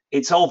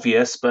 It's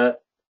obvious, but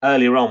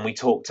earlier on we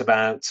talked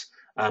about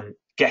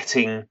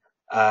getting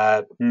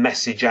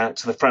message out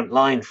to the front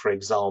line, for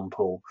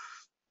example.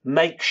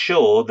 Make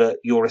sure that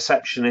your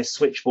receptionists,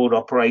 switchboard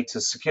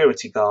operators,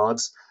 security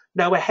guards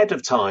know ahead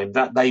of time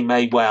that they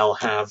may well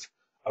have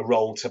a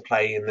role to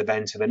play in the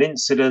event of an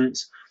incident.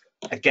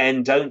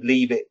 Again, don't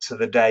leave it to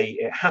the day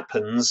it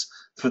happens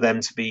for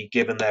them to be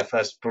given their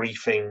first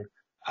briefing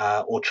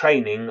or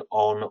training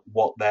on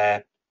what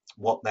their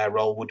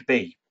role would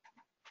be.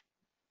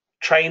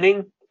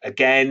 Training,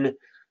 again,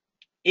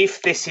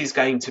 if this is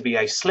going to be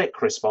a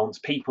slick response,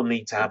 people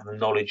need to have the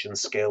knowledge and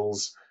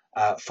skills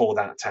for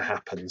that to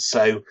happen.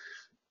 So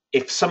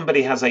if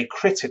somebody has a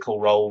critical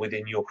role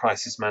within your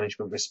crisis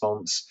management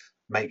response,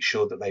 make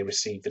sure that they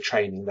receive the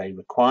training they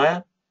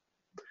require.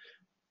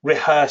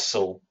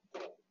 Rehearsal.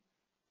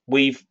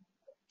 We've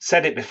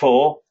said it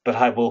before, but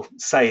I will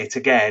say it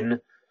again.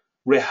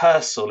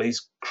 Rehearsal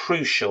is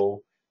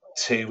crucial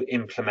to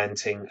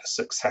implementing a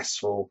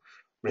successful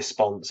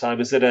response. I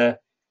was at a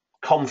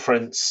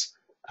conference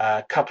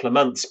a couple of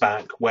months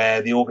back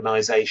where the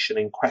organisation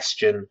in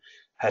question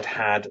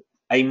had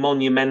a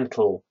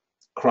monumental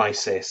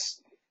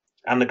crisis.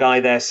 And the guy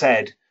there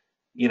said,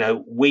 you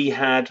know, we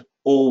had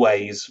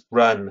always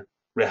run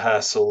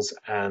rehearsals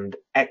and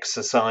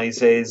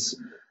exercises,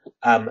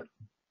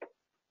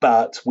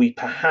 but we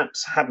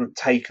perhaps hadn't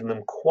taken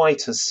them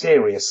quite as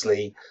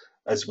seriously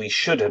as we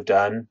should have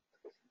done.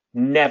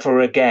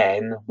 never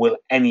again will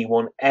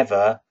anyone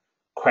ever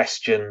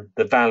question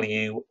the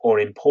value or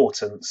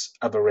importance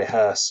of a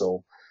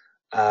rehearsal.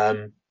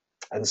 And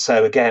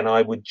so, again,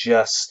 I would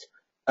just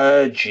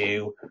urge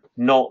you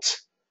not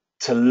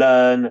to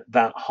learn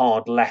that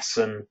hard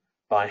lesson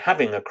by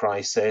having a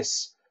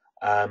crisis.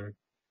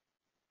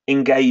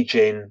 Engage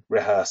in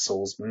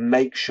rehearsals,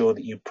 make sure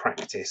that you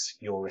practice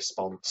your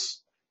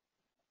response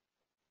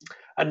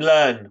and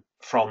learn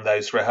from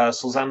those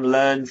rehearsals and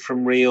learn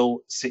from real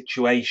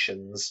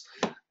situations.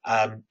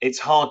 It's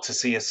hard to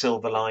see a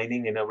silver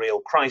lining in a real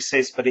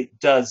crisis, but it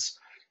does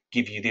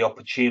give you the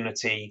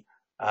opportunity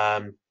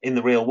in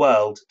the real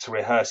world to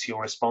rehearse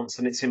your response.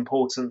 And it's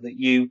important that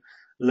you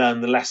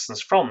learn the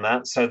lessons from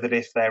that so that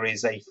if there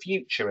is a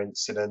future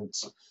incident,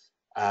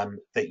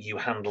 that you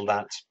handle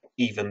that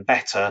even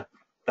better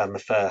than the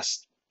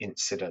first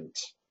incident.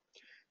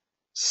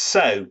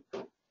 So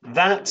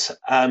that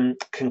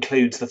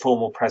concludes the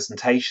formal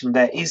presentation.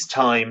 There is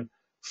time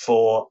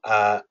for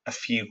a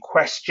few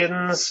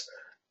questions,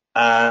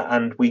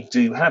 and we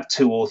do have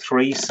 2 or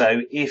 3.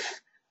 So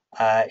if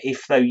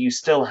though you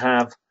still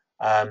have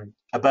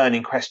a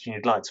burning question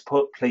you'd like to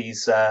put,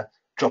 please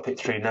drop it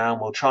through now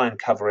and we'll try and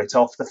cover it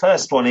off. The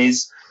first one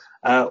is,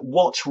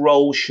 what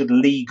role should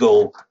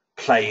legal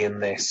play in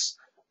this?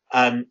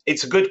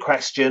 It's a good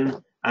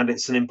question and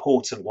it's an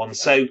important one.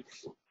 So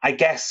I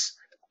guess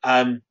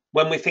when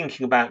we're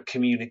thinking about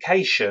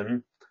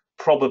communication,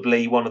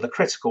 probably one of the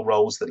critical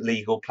roles that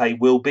legal play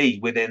will be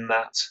within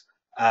that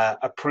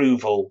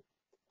approval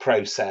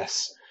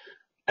process.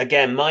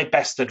 Again, my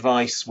best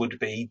advice would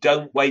be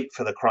don't wait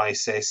for the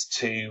crisis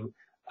to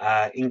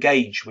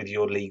engage with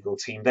your legal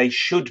team. They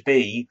should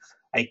be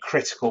a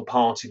critical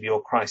part of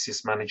your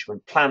crisis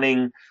management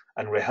planning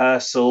and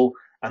rehearsal,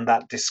 and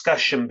that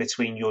discussion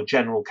between your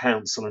general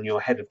counsel and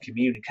your head of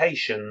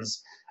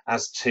communications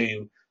as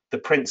to the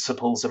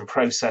principles and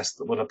process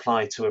that will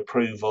apply to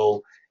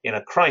approval in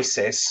a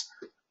crisis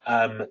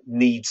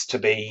needs to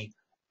be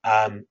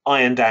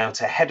ironed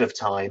out ahead of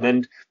time.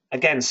 And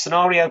again,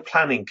 scenario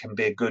planning can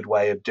be a good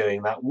way of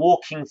doing that,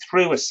 walking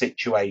through a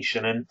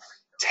situation and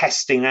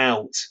testing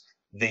out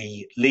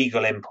the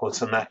legal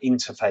input and that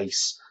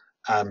interface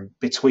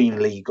between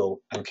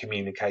legal and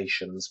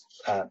communications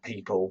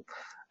people.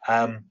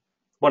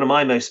 One of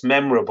my most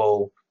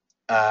memorable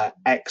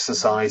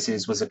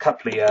exercises was a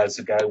couple of years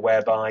ago,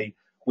 whereby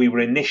we were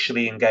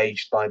initially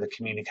engaged by the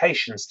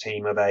communications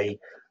team of a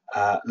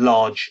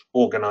large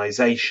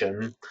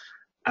organisation,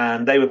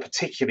 and they were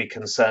particularly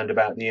concerned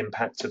about the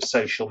impact of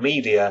social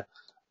media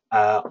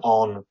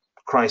on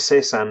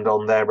crisis and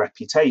on their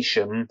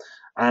reputation,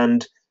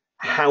 and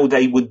how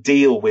they would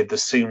deal with the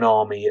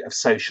tsunami of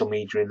social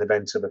media in the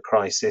event of a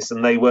crisis.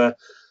 And they were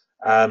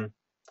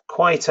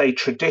quite a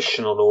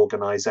traditional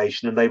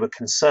organisation, and they were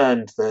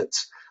concerned that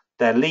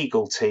their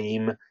legal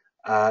team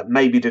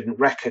maybe didn't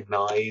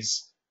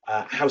recognise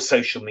how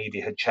social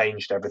media had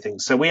changed everything.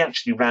 So we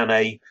actually ran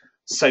a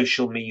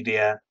social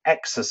media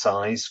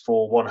exercise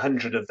for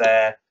 100 of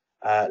their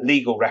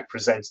legal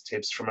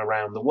representatives from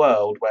around the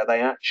world, where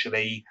they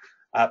actually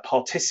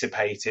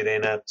participated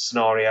in a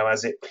scenario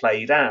as it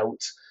played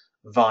out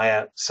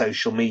via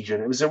social media.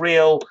 And it was a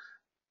real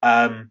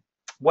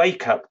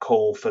wake-up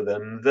call for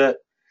them that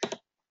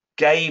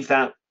gave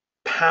that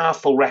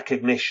powerful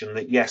recognition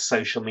that, yes,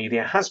 social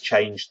media has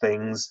changed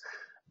things,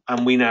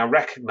 and we now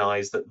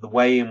recognise that the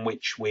way in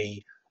which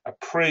we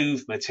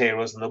approve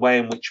materials and the way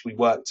in which we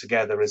work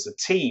together as a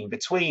team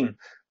between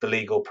the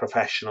legal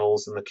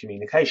professionals and the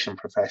communication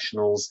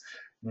professionals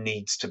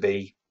needs to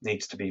be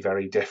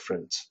very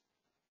different.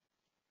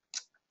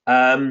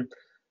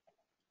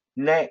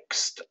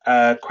 Next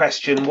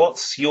question: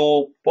 what's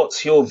your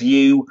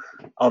view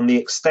on the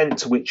extent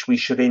to which we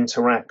should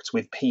interact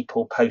with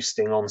people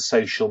posting on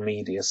social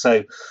media?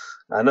 So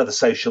another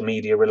social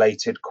media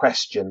related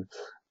question.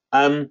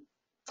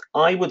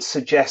 I would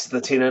suggest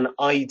that in an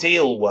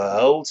ideal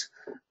world,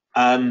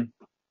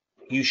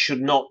 you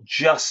should not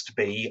just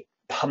be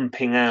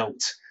pumping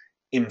out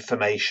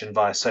information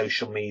via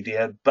social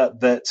media, but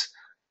that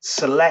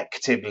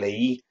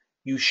selectively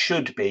you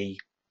should be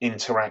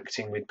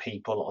interacting with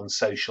people on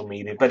social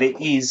media, but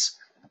it is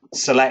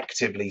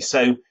selectively.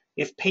 So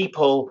if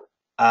people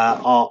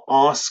are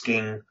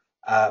asking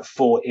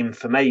for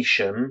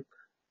information,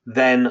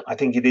 then I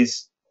think it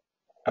is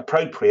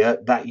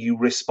appropriate that you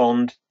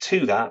respond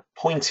to that,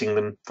 pointing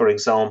them, for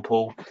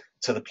example,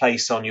 to the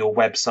place on your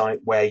website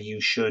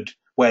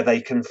where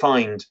they can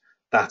find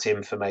that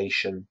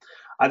information.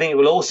 I think it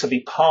will also be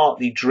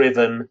partly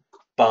driven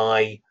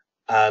by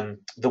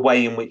the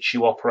way in which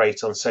you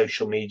operate on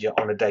social media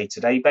on a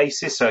day-to-day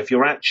basis. So if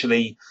you're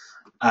actually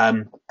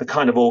the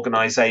kind of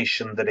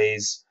organisation that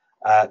is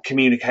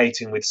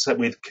communicating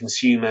with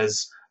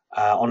consumers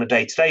on a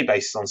day-to-day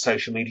basis on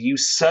social media, you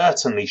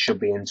certainly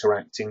should be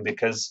interacting,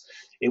 because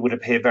it would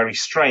appear very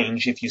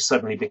strange if you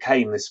suddenly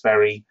became this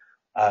very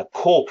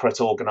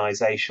corporate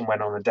organisation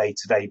when on a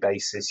day-to-day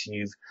basis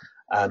you've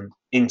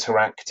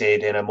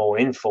interacted in a more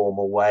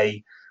informal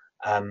way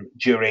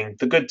during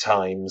the good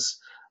times.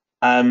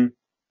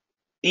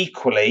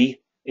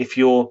 Equally, If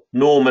you're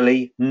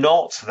normally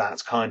not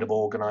that kind of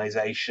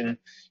organisation,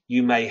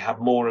 you may have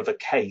more of a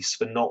case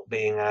for not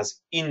being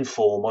as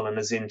informal and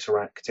as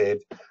interactive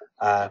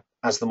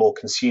as the more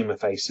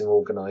consumer-facing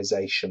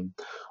organisation.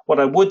 What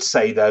I would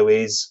say, though,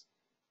 is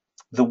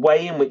the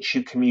way in which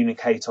you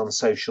communicate on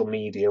social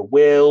media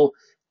will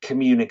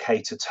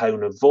communicate a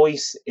tone of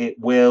voice. It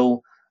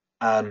will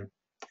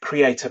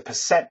create a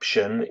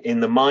perception in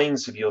the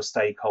minds of your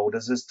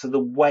stakeholders as to the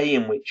way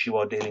in which you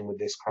are dealing with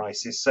this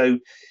crisis. So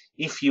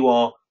if you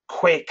are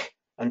quick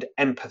and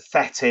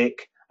empathetic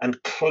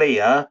and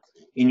clear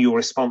in your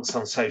response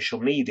on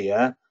social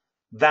media,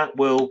 that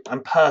will,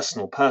 and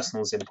personal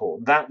is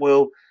important, that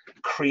will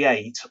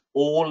create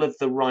all of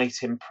the right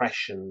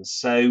impressions.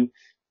 So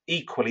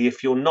equally,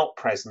 if you're not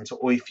present,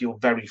 or if you're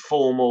very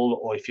formal,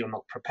 or if you're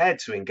not prepared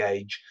to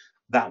engage,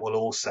 that will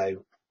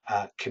also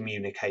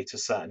communicate a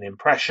certain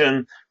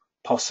impression,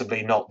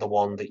 possibly not the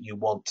one that you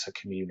want to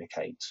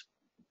communicate.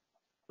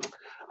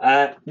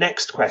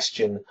 Next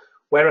question.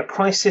 Where a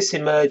crisis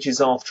emerges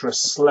after a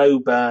slow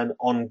burn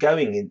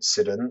ongoing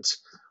incident,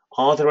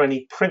 are there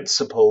any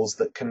principles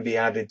that can be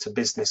added to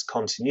business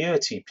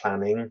continuity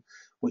planning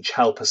which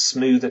help a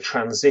smoother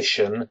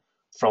transition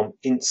from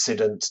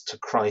incident to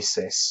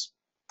crisis?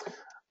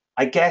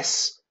 I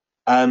guess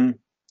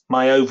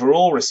my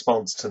overall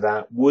response to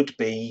that would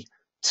be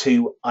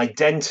to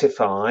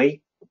identify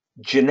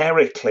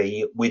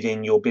generically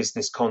within your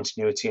business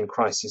continuity and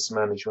crisis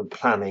management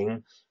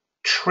planning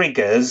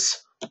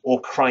triggers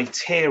or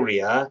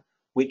criteria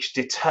which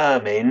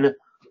determine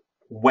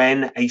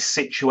when a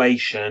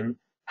situation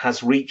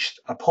has reached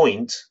a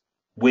point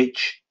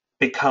which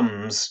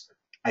becomes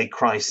a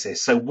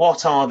crisis. So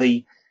what are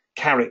the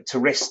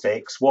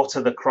characteristics, what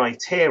are the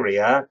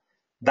criteria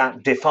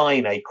that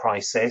define a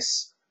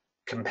crisis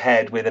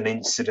compared with an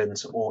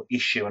incident or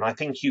issue? And I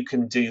think you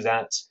can do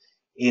that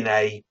in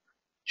a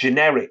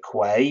generic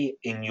way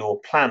in your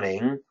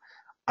planning.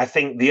 I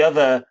think the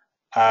other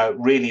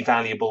really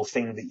valuable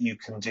thing that you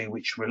can do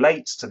which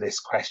relates to this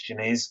question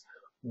is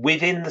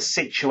within the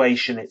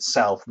situation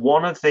itself.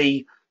 One of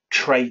the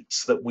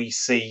traits that we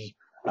see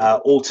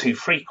all too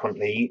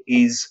frequently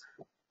is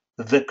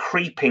the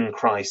creeping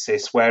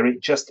crisis, where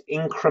it just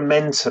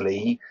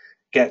incrementally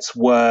gets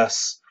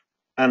worse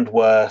and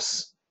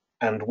worse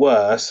and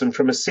worse. And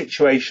from a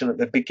situation at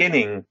the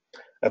beginning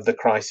of the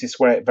crisis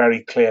where it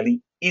very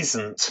clearly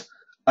isn't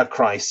a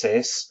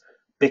crisis,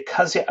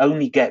 because it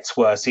only gets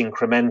worse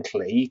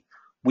incrementally,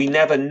 we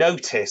never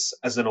notice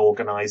as an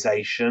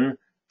organisation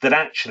that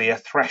actually a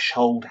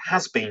threshold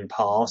has been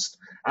passed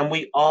and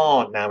we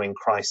are now in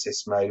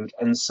crisis mode.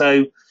 And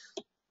so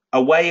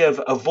a way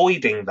of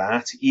avoiding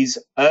that is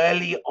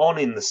early on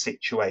in the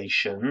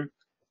situation,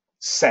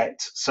 set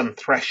some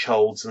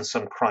thresholds and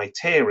some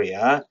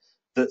criteria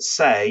that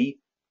say,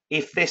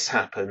 if this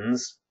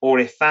happens, or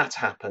if that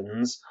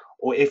happens,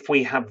 or if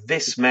we have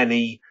this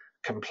many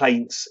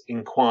complaints,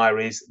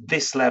 inquiries,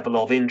 this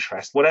level of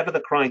interest, whatever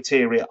the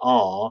criteria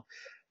are,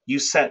 you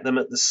set them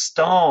at the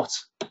start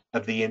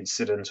of the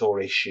incident or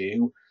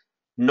issue,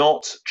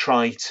 not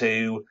try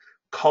to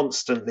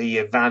constantly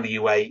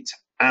evaluate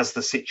as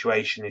the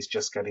situation is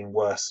just getting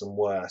worse and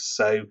worse.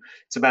 So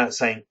it's about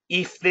saying,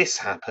 if this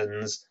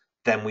happens,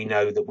 then we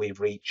know that we've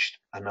reached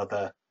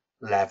another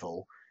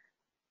level.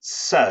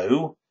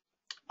 So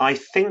I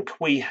think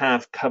we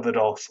have covered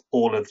off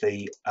all of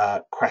the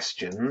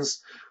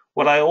questions.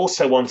 What I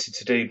also wanted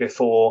to do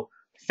before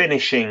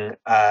finishing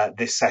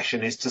this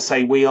session is to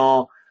say we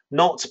are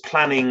not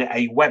planning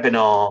a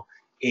webinar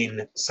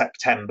in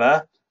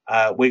September.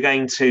 We're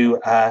going to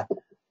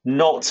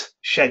not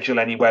schedule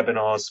any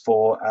webinars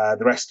for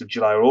the rest of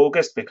July or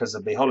August because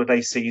of the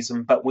holiday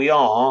season, but we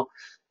are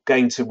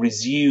going to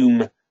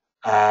resume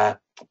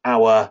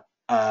our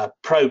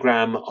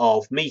program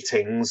of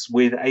meetings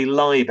with a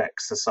live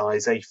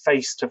exercise, a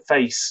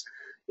face-to-face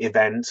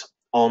event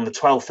on the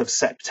 12th of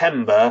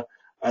September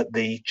at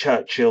the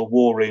Churchill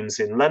War Rooms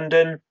in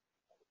London.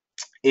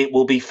 It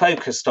will be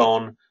focused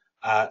on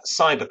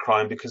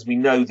cybercrime because we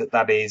know that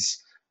that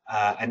is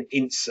an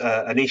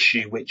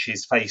issue which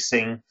is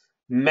facing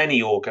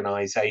many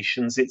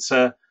organisations. It's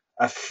a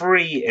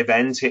free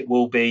event. It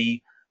will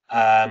be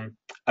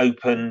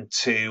open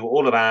to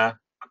all of our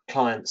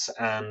clients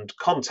and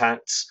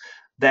contacts.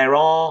 There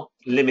are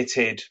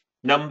limited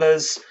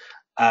numbers.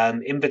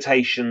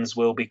 Invitations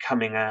will be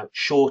coming out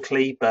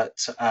shortly, but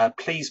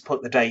please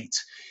put the date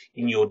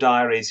in your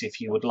diaries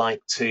if you would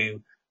like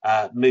to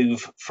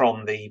move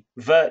from the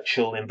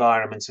virtual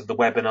environment of the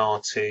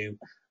webinar to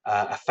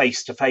a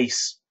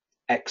face-to-face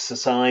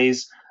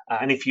exercise.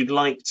 And if you'd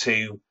like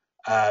to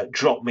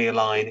drop me a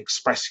line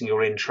expressing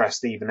your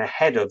interest even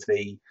ahead of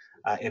the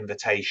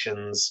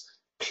invitations,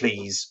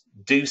 please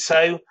do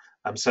so.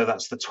 So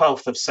that's the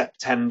 12th of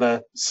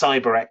September,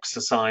 cyber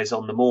exercise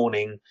on the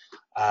morning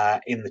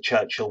in the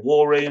Churchill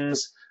War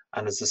Rooms.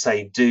 And as I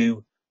say,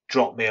 do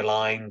drop me a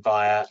line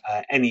via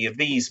any of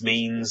these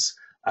means.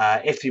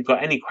 If you've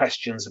got any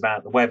questions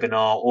about the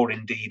webinar, or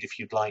indeed if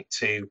you'd like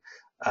to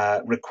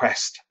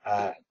request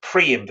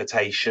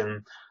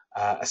pre-invitation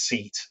a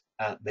seat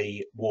at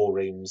the War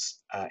Rooms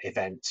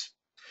event.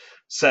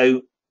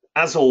 So,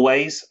 as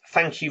always,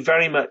 thank you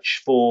very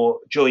much for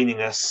joining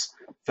us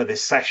for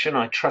this session.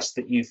 I trust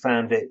that you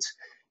found it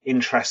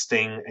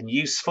interesting and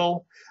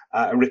useful.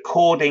 A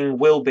recording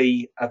will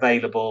be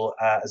available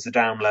as a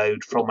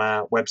download from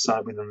our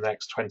website within the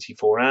next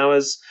 24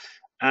 hours,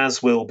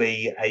 as will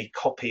be a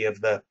copy of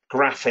the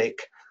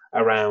graphic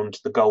around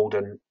the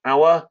golden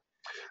hour.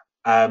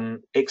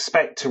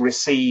 Expect to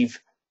receive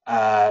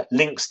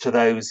links to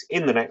those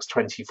in the next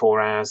 24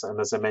 hours, and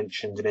as I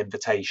mentioned, an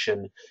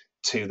invitation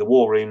to the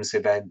War Rooms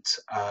event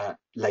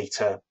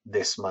later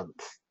this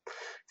month.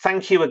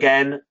 Thank you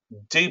again.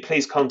 Do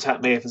please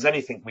contact me if there's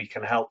anything we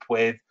can help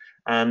with,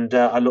 and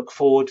I look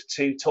forward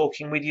to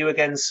talking with you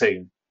again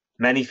soon.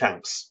 Many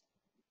thanks.